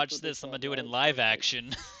 figures. That's Watch what they this. I'm gonna said, do it in right? So live it's like,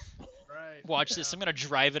 action. right. Watch this. Yeah. I'm gonna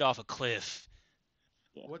drive it off a cliff."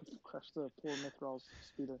 yeah, What's crush the poor Mithral's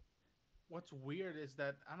speeder. What's weird is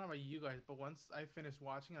that I don't know about you guys, but once I finished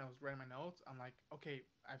watching and I was writing my notes, I'm like, okay,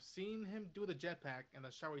 I've seen him do the jetpack and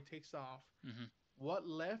the shot where he takes off. Hmm. What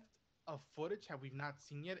left of footage have we not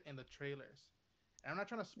seen yet in the trailers? And I'm not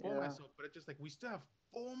trying to spoil Yeah, myself, but it's just like we still have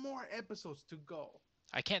 4 more episodes to go.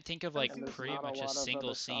 I can't think of I haven't like seen and the there's pretty not a Sonic, much a lot of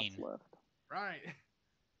single other shots scene. left. right?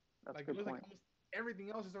 That's a Like it good looks like point. almost everything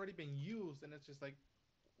else has already been used, and it's just like,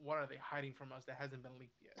 what are they hiding from us that hasn't been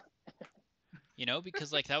leaked yet? You know,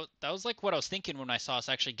 because like that was like what I was thinking when I saw us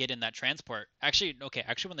actually get in that transport. Actually, okay,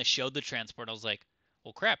 actually when they showed the transport, I was like,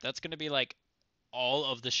 well, crap, that's gonna be like all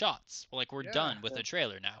of the shots. Well, like we're Yeah, done with Yeah, the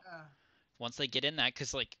trailer now. yeah, Once they get in that,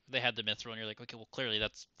 because like they had the mithril, and you're like, okay, well clearly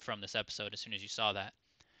that's from this episode. As soon as you saw that,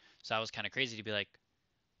 so that was kind of crazy to be like,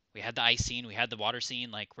 we had the ice scene, we had the water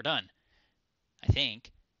scene, like we're done. I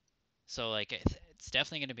think so. Like it's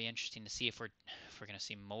definitely going to be interesting to see if we're going to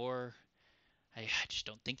see more. I just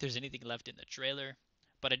don't think there's anything left in the trailer.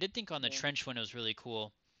 But I did think on the yeah, trench one it was really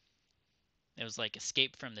cool. It was like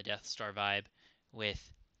Escape from the Death Star vibe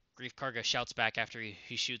with Grief Karga shouts back after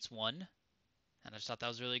he shoots one. And I just thought that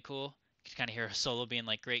was really cool. You kind of hear Solo being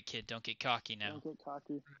like, "Great kid, don't get cocky now." Don't get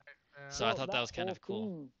cocky. Yeah. So I thought that that was kind whole of cool.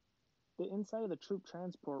 thing, the inside of the troop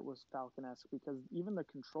transport was Falcon-esque because even the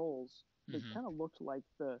controls, they Hmm. kind of looked like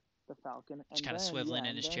the Falcon. Just And kind of then swiveling yeah,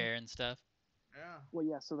 in and his then chair and stuff. Yeah. well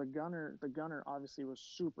yeah, so the gunner obviously was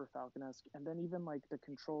super Falcon-esque, and then even like the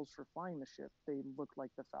controls for flying the ship, they looked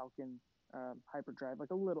like the Falcon hyperdrive,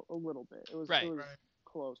 like a little bit. It was Right. Right.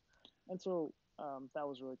 close, and so that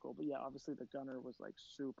was really cool. But yeah, obviously the gunner was like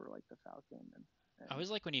super like the Falcon, I and always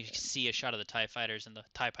like when you and see a shot of the TIE fighters and the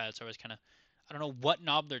TIE pilots are always kind of, I don't know what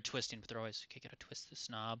knob they're twisting, but they're always, okay, gotta twist this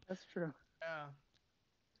knob. that's true. Yeah.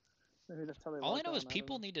 Maybe that's how they All I lock know is on. I don't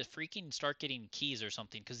people know. need to freaking start getting keys or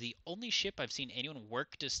something, because the only ship I've seen anyone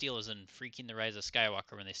work to steal is in freaking The Rise of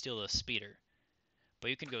Skywalker when they steal the speeder. But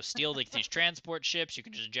you can go steal like these transport ships, you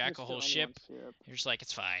can just jack Just a steal whole anyone's ship. ship. You're just like,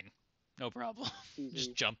 it's fine. No problem. It's Just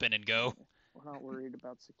easy. jump in and go. We're not worried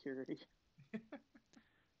about security.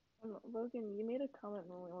 Logan, you made a comment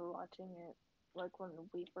when we were watching it, like when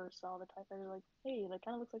we first saw the TIE fighter, like, hey, that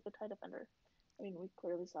kind of looks like the TIE Defender. I mean, we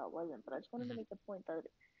clearly saw it wasn't, but I just wanted to Hmm. make the point that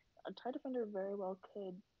a TIE Defender very well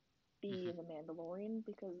could be Hmm. the Mandalorian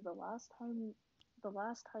because the last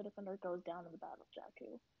TIE Defender goes down in the Battle of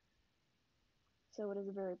Jakku. So it is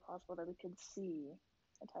very possible that we could see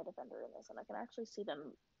a TIE Defender in this, and I can actually see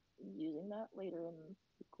them using that later in,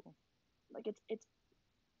 Cool. like, it's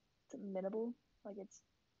minimal, like, it's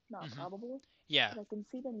not Hmm. probable, Yeah, but I can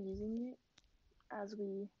see them using it as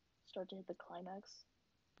we start to hit the climax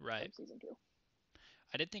right. of season 2.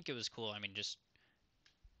 I did think it was cool. I mean, just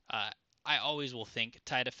uh, I always will think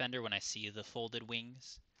TIE Defender when I see the folded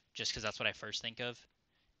wings, just because that's what I first think of,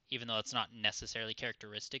 even though it's not necessarily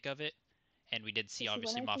characteristic of it. And we did see See, when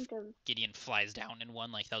obviously I Moff think of Gideon flies down in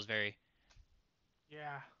one, like that was very.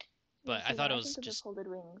 Yeah. yeah, But I see, when thought it I was think of the just folded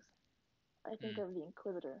wings, I think mm, of the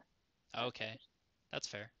Inquisitor Star okay. Destroyers. That's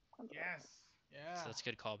fair. Yes. So Yeah. that's a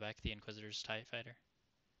good callback. The Inquisitor's TIE fighter.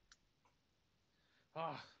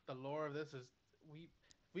 Oh, the lore of this is we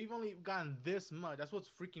we've only gotten this much. That's what's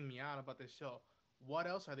freaking me out about this show. What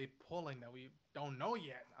else are they pulling that we don't know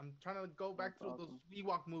yet? I'm trying to go back That's through those awesome.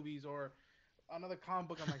 Ewok movies or another comic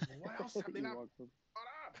book. I'm like, what else have they not Ewok movie. brought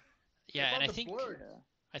up? They Yeah, and brought I the think blurs. Yeah.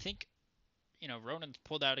 I think Ronan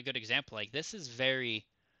pulled out a good example. Like this is very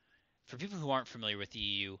for people who aren't familiar with the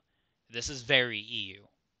EU. This is very EU.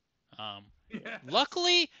 Um, Yes.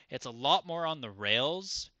 Luckily, it's a lot more on the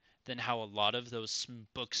rails than how a lot of those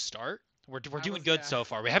books start. We're I doing was good so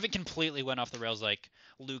far. We haven't completely went off the rails like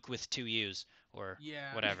Luke with two U's or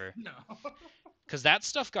yeah. whatever, No. because that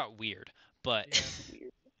stuff got weird. But Yes.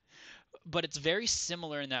 Weird. but it's very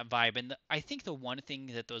similar in that vibe. And I think the one thing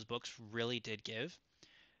that those books really did give,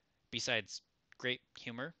 besides great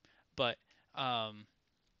humor, but um,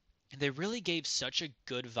 they really gave such a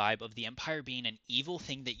good vibe of the Empire being an evil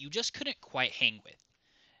thing that you just couldn't quite hang with.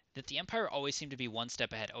 That the Empire always seemed to be one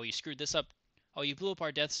step ahead. Oh, you screwed this up. Oh, you blew up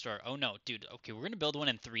our Death Star. Oh no, dude. Okay, we're gonna build one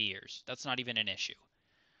in 3 years. That's not even an issue.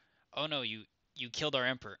 Oh no, you killed our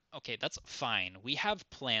Emperor. Okay, that's fine. We have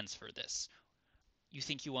plans for this. You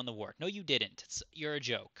think you won the war? No, you didn't. You're a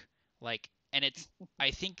joke. Like, and it's.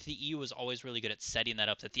 I think the EU was always really good at setting that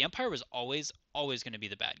up. That the Empire was always going to be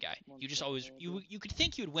the bad guy. One You just step always ahead. you could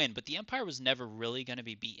think you'd win, but the Empire was never really going to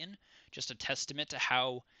be beaten. Just a testament to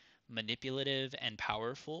how manipulative and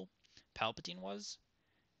powerful Palpatine was.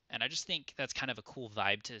 And I just think that's kind of a cool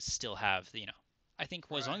vibe to still have. I think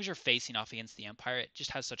as long Right. as you're facing off against the Empire, it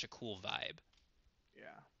just has such a cool vibe.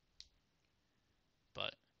 Yeah.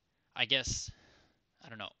 But I guess I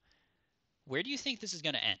don't know. Where do you think this is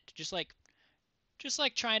going to end? Just like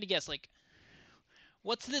trying to guess, like,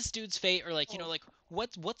 what's this dude's fate, or like, Oh, like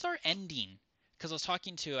what's our ending? Because I was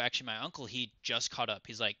talking to actually my uncle. He just caught up.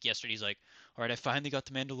 He's like yesterday. He's like, all right, I finally got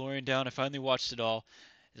the Mandalorian down. I finally watched it all.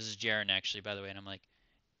 This is Jaren actually, by the way. And I'm like,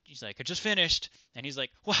 he's like, I just finished. And he's like,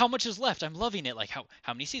 well, how much is left? I'm loving it. Like, how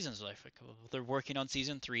many seasons are left? Like, well, they're working on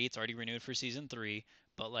season 3. It's already renewed for season 3.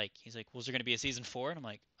 But like, he's like, well, is there gonna be a season 4? And I'm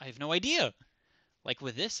like, I have no idea. Like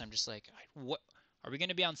with this, I'm just like, what? Are we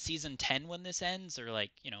gonna be on season 10 when this ends, or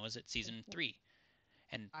like, is it season 3?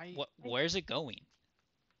 And I I, where's it going?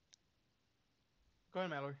 go ahead,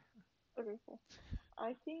 Mallory. okay, cool.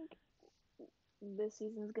 I think this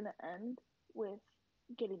season's gonna end with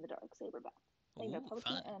getting the dark saber back. I think that's Ooh, how it's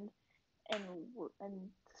fun. gonna end, and and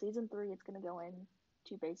season 3 it's gonna go in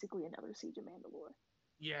to basically another Siege of Mandalore.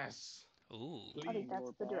 Yes. Ooh, I think Please.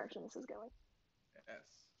 that's Mandalore the back. direction this is going.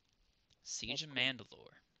 Yes. Siege That's of cool.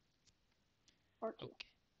 Mandalore. Part 2. Okay,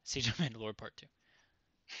 Siege of Mandalore Part 2.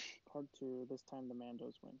 Part 2. This time the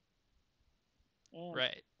Mandos win. And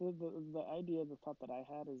Right. the idea, the thought that I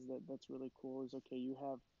had is that that's really cool. Is okay. You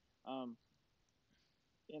have, um,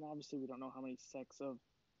 and obviously we don't know how many sects of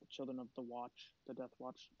the Children of the Watch, the Death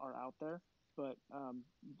Watch, are out there. But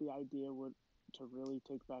the idea would to really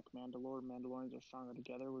take back Mandalore, Mandalorians are stronger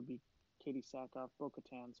together, would be Katie Sackhoff,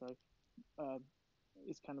 Bo-Katan, sorry, uh,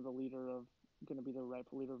 is kind of the leader of, going to be the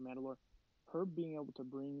rightful leader of Mandalore. Her being able to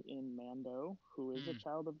bring in Mando, who is a Mm.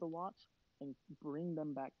 child of the Watch, and bring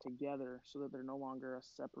them back together so that they're no longer a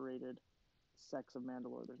separated sects of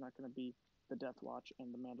Mandalore. There's not going to be the Death Watch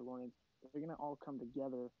and the Mandalorians. They're going to all come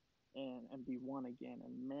together and be one again.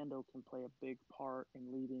 And Mando can play a big part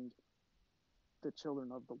in leading the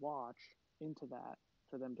Children of the Watch into that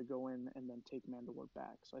for them to go in and then take Mandalore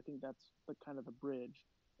back. So I think that's the kind of the bridge,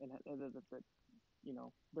 and that you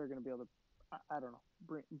know they're going to be able to, I don't know,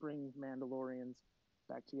 bring Mandalorians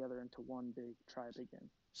back together into one big tribe again.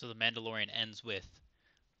 So the Mandalorian ends with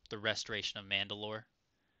the restoration of Mandalore.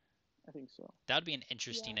 I think so. That would be an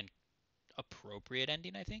interesting Yeah. and appropriate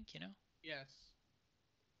ending, I think, you know? Yes.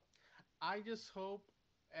 I just hope,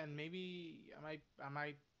 and maybe I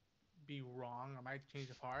might be wrong. I might change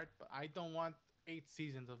of heart, but I don't want 8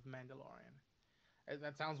 seasons of Mandalorian.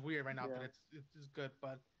 That sounds weird right now, but Yeah. it's good.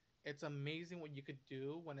 But it's amazing what you could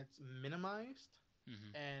do when it's minimized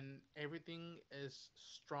Mm-hmm. and everything is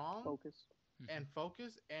strong Focus. and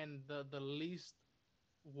focused, and the least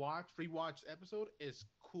rewatched episode is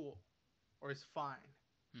cool or is fine.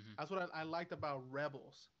 Mm-hmm. That's what I liked about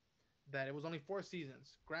Rebels. That it was only 4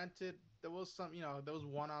 seasons. Granted, there was some, there was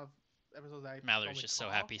one-off episodes I don't Mallory's just so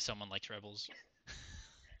recall. happy someone likes Rebels.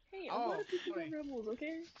 Hey, a lot Oh, of people love funny. Rebels,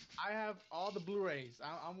 okay? I have all the Blu-rays.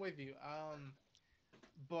 I'm with you.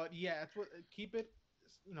 But yeah, that's what keep it.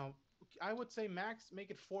 You know, I would say max make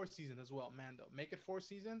it 4 seasons as well. Mando, make it 4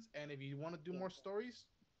 seasons, and if you want to do Yeah. more stories,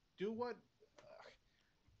 do what,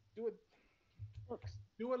 do it, Books.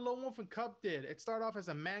 do what Lone Wolf and Cub did. It started off as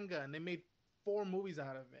a manga, and they made 4 movies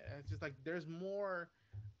out of it. And it's just like there's more.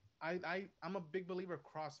 I'm a big believer of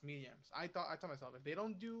cross mediums. I told myself if they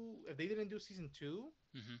didn't do season 2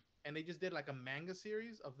 Mm-hmm. and they just did like a manga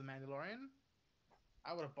series of the Mandalorian,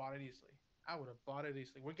 I would have bought it easily. I would have bought it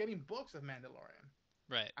easily. We're getting books of Mandalorian.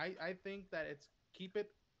 Right. I think that it's keep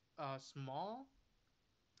it small,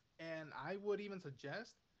 and I would even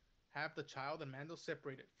suggest have the child and Mando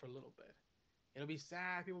separated for a little bit. It'll be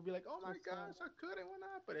sad. People will be like, "Oh my That's gosh, I could and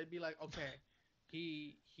whatnot," but it'd be like, okay,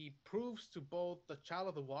 he proves to both the Child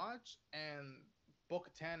of the Watch and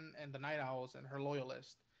Bo-Katan and the Night Owls and her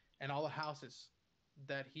loyalists and all the houses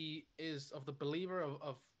that he is of the believer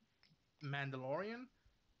of Mandalorian,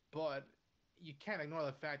 but you can't ignore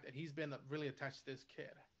the fact that he's been really attached to this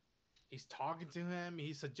kid. He's talking to him.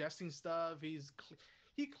 He's suggesting stuff.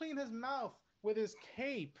 He cleaned his mouth with his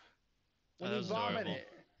cape Oh, when that he was adorable. vomited.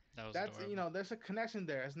 That was That's adorable. there's a connection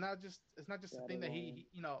there. It's not just a Daddy thing that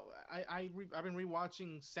Long. I've been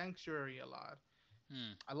rewatching Sanctuary a lot.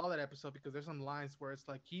 Hmm. I love that episode because there's some lines where it's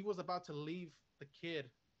like he was about to leave the kid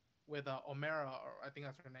with Omera, or I think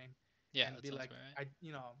that's her name, Yeah, and that be sounds like, about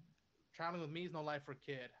right. traveling with me is no life for a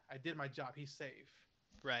kid. I did my job. He's safe.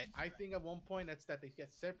 Right. I think at one point it's that they get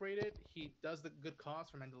separated. He does the good cause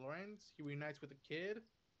for Mandalorians. He reunites with the kid,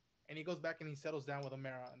 and he goes back and he settles down with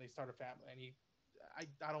Omera, and they start a family. And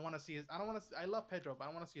I don't want to see his. I don't want to. I love Pedro, but I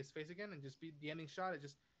don't want to see his face again. And just be the ending shot. It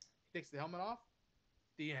just he takes the helmet off.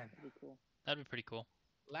 The end. That'd be cool. That'd be pretty cool.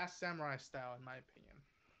 Last Samurai style, in my opinion.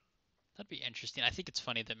 That'd be interesting. I think it's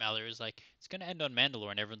funny that Mallory is like, it's gonna end on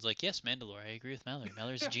Mandalore, and everyone's like, yes, Mandalore. I agree with Mallory.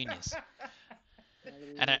 Mallory's a genius.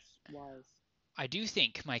 Mallory And is wise. I do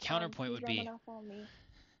think He's rubbing off on me.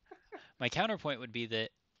 my counterpoint would be that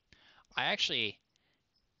I actually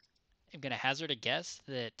am gonna hazard a guess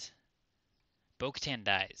that Bo-Katan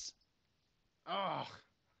dies. Oh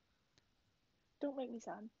Don't make me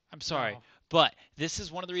sad. I'm sorry, no. but this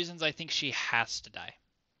is one of the reasons I think she has to die.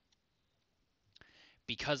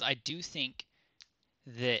 Because that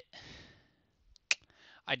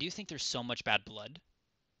I do think there's so much bad blood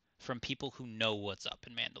from people who know what's up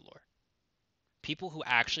in Mandalore. People who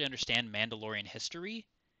actually understand Mandalorian history.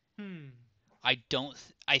 I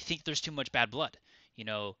think there's too much bad blood. You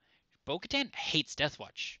know, Bo-Katan hates Death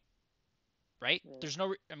Watch, right? Right. There's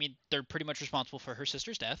no, I mean, they're pretty much responsible for her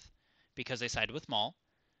sister's death because they sided with Maul.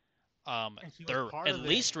 And she was They're part at of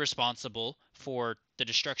least it. responsible for the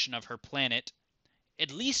destruction of her planet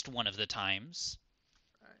at least one of the times.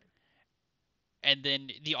 Right. And then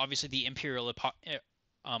obviously the Imperial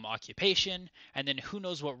occupation, and then who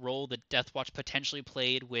knows what role the Death Watch potentially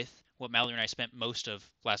played with what Mallory and I spent most of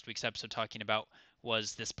last week's episode talking about,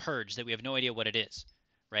 was this purge that we have no idea what it is,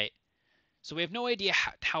 right? So we have no idea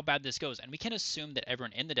how bad this goes, and we can assume that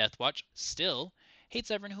everyone in the Death Watch still hates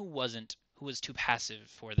everyone who was too passive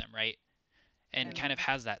for them, right? and And kind of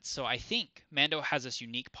has that. So I think Mando has this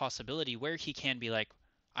unique possibility where he can be like,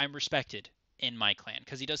 I'm respected in my clan,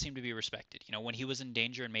 because he does seem to be respected. You know, when he was in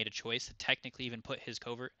danger and made a choice that technically even put his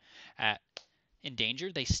covert at in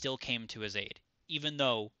danger, they still came to his aid, even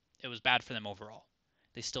though it was bad for them overall.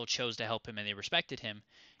 They still chose to help him and they respected him.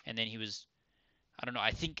 And then he was, I don't know,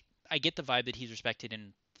 I think I get the vibe that he's respected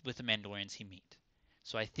in with the Mandalorians he meet.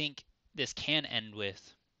 So I think this can end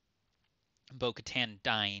with Bo-Katan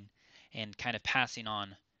dying and kind of passing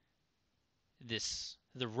on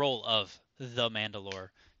the role of the Mandalore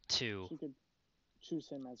to She could choose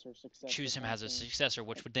him as her successor, choose him kind of as a thing, successor,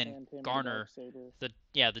 which and would then hand him the dark garner saber.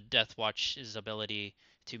 the Death Watch's ability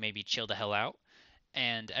to maybe chill the hell out,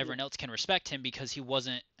 and Yeah. everyone else can respect him because he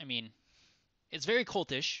wasn't. I mean, it's very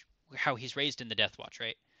cultish how he's raised in the Death Watch,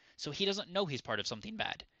 right? So he doesn't know he's part of something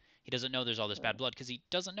bad. He doesn't know there's all this bad Right. blood because he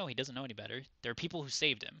doesn't know any better. There are people who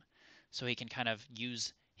saved him, so he can kind of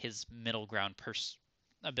use his middle ground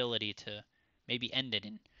ability to maybe end it,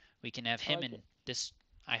 and we can have I him like and it. this.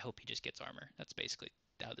 I hope he just gets armor. That's basically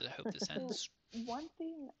how I hope this So ends. one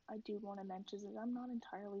thing I do want to mention is I'm not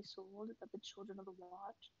entirely sold that the Children of the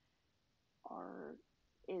Watch are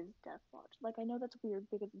is Death Watch. Like I know that's weird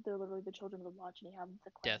because they're literally the Children of the Watch, and you have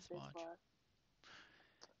the Clan Death Watch. Vizsla,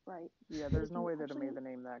 right? Yeah, But there's if no you way they'd have actually made the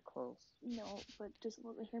name that close. no, but just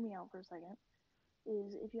hear me out for a second.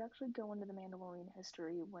 Is if you actually go into the Mandalorian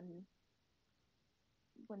history when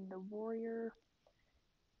the warrior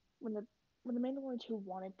when the when the Mandalorians who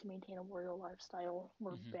wanted to maintain a warrior lifestyle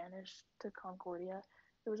were Hmm. banished to Concordia,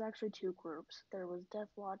 there was actually two groups. There was Death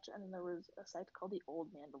Watch, and then there was a sect called the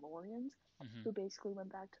Old Mandalorians, Hmm. who basically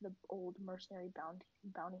went back to the old mercenary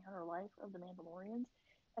bounty hunter life of the Mandalorians,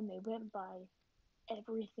 and they went by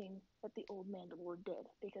everything that the Old Mandalore did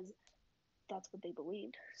because that's what they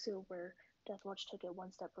believed. So where Death Watch took it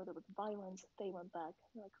one step further with violence, they went back.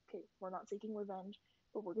 They're like, okay, we're not seeking revenge,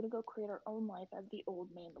 but we're gonna go create our own life as the Old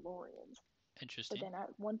Mandalorians. But Interesting. then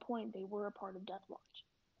at one point, they were a part of Death Watch,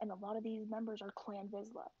 and a lot of these members are Clan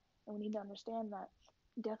Vizsla, and we need to understand that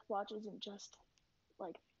Death Watch isn't just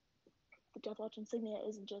like the Death Watch insignia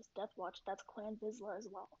isn't just Death Watch. That's Clan Vizsla as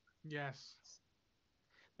well. yes,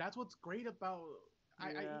 that's what's great about.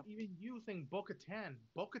 I Yeah. even using Bo-Katan.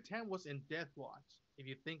 Bo-Katan was in Death Watch. If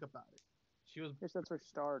you think about it, she was, I guess that's where it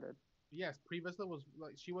started yes. Previously was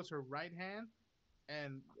like she was her right hand,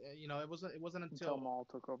 and it wasn't until until Maul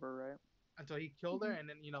took over, right? he killed her, Mm-hmm. and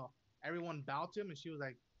then everyone bowed to him, and she was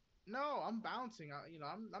like, "No, I'm bouncing.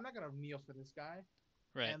 I'm not gonna kneel for this guy."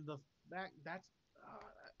 Right. And the that's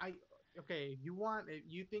I okay. If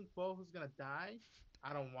you think Bo is gonna die,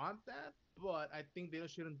 I don't want that. But I think they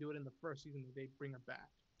shouldn't do it in the first season if they bring her back.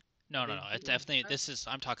 No, If no, they no. do It's it in the definitely second, this is.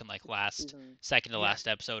 I'm talking like Season second to yes, last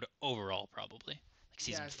episode overall, probably like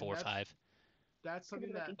season yes, and four, five. that's It's gonna something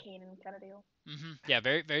be like that a Kanan kind of deal. Yeah,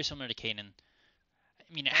 very very similar to Kanan.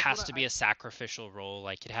 I mean, it that's what has to be a sacrificial role.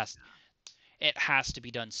 Like it has to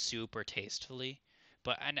be done super tastefully.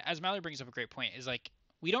 But and as Mallory brings up a great point, is like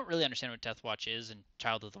we don't really understand what Death Watch is and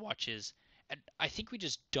Child of the Watch is, and I think we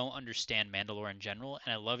just don't understand Mandalore in general.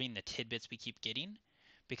 And I'm loving the tidbits we keep getting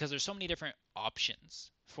because there's so many different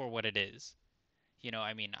options for what it is.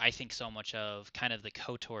 I mean, I think so much of kind of the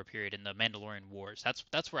KOTOR period and the Mandalorian Wars.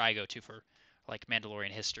 That's where I go to for like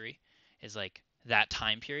Mandalorian history, is like that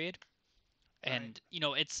time period. right. And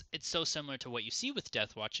it's so similar to what you see with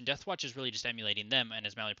Death Watch, and Death Watch is really just emulating them. And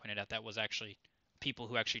as Mallory pointed out, that was actually people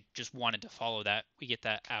who actually just wanted to follow that. We get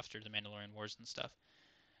that after the Mandalorian Wars and stuff.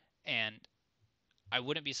 And I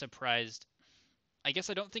wouldn't be surprised. I guess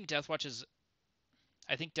I don't think Death Watch is.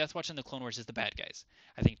 I think Death Watch in the Clone Wars is the bad guys.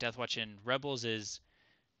 I think Death Watch in Rebels is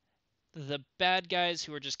the bad guys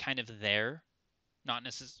who are just kind of there, not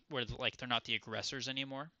necessarily where like they're not the aggressors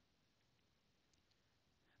anymore.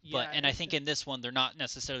 But Yeah, and I it's think in this one they're not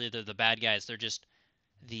necessarily the bad guys. They're just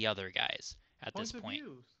the other guys at this point of point.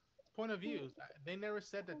 views. Point of Well, views. They never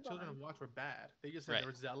said that hold Children on. of Watch were bad. They just said they Right.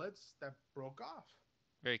 were zealots that broke off.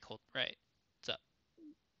 Very cool. Right. So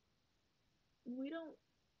We don't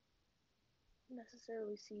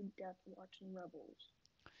necessarily see Death Watch in Rebels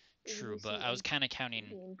because true, we but see I was kind of counting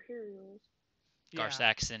the Imperials, Gar Yeah,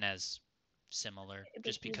 Saxon as similar, but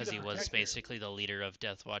just he's because the he's a he was protector. protector. basically the leader of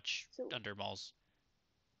Death Watch So, under Maul's.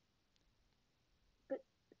 but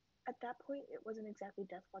at that point, it wasn't exactly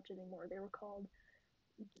Death Watch anymore. They were called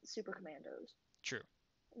Super Commandos, True.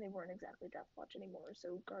 and they weren't exactly Death Watch anymore.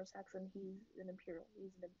 So Gar Saxon, he's an Imperial.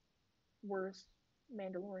 He's the worst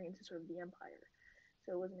Mandalorian to serve the Empire.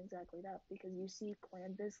 So it wasn't exactly that because you see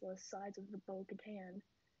Clan Vizsla sides of the Bo-Katan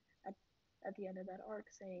at, at the end of that arc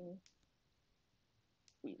saying,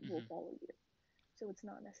 we will Hmm. follow you. so it's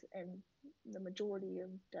not and the majority of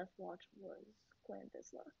Death Watch was Clan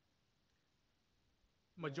Vizsla.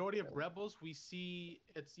 Majority of So- rebels we see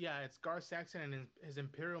it's Gar Saxon and his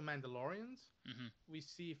Imperial Mandalorians. Hmm. We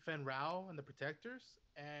see Fen Rao and the Protectors,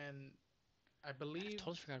 and I believe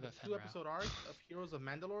totally forgot the about Fen two Rao. episode arc of Heroes of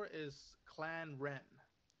Mandalore is Clan Ren,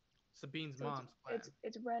 Sabine's So mom's clan.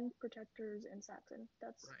 it's Ren, Protectors, and Saxon.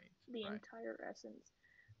 That's Right, the right. entire essence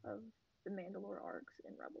of the Mandalore arcs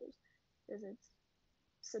in Rebels. Is it's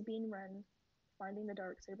Sabine Wren finding the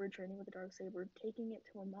dark saber, training with the dark saber, taking it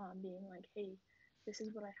to her mom, being like, "Hey, this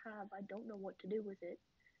is what I have. I don't know what to do with it."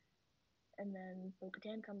 And then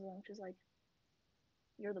Bo-Katan comes along. She's like,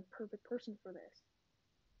 "You're the perfect person for this."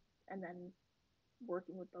 And then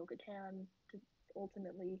working with Bo-Katan to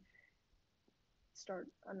ultimately start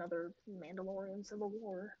another Mandalorian civil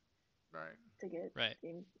war Right. to get Right.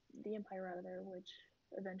 the Empire out of there, which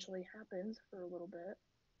eventually happens for a little bit.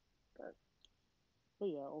 But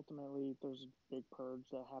yeah, ultimately, there's a big purge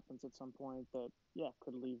that happens at some point that,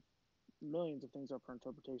 could leave millions of things up for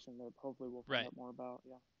interpretation that hopefully we'll find Right. out more about.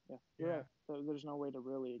 You're Yeah. right. There's no way to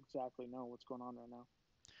really exactly know what's going on right now.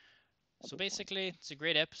 So this point. basically, it's a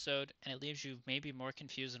great episode, and it leaves you maybe more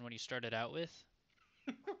confused than what you started out with,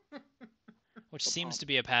 which So seems pumped. to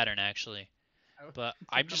be a pattern, actually. But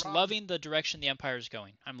I'm just Navarro- loving the direction the Empire is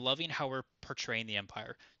going. I'm loving how we're portraying the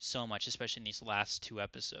Empire so much, especially in these last two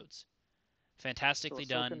episodes. Fantastically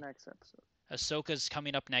So Ahsoka done. next episode. Ahsoka's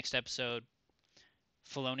coming up next episode.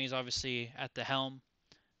 Filoni's obviously at the helm.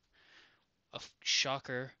 A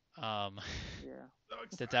shocker Yeah.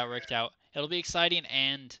 So that worked out. It'll be exciting,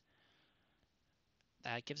 and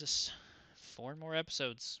that gives us 4 more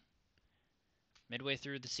episodes. Midway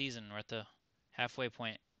through the season, we're at the halfway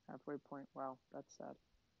point. Halfway point. Wow, that's sad.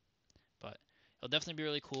 But it'll definitely be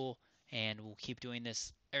really cool, and we'll keep doing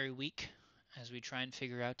this every week as we try and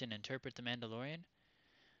figure out and interpret The Mandalorian.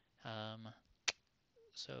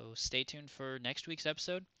 So stay tuned for next week's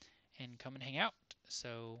episode and come and hang out.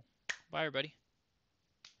 So bye, everybody.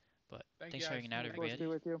 But Thank thanks you for guys. hanging out, May the Thank force everybody. be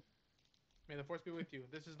with you. May the force be with you.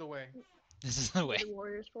 This is the way. This is the may way. the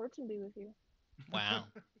Warriors fortune be with you. Wow.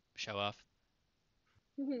 Show off.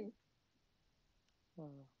 Uh,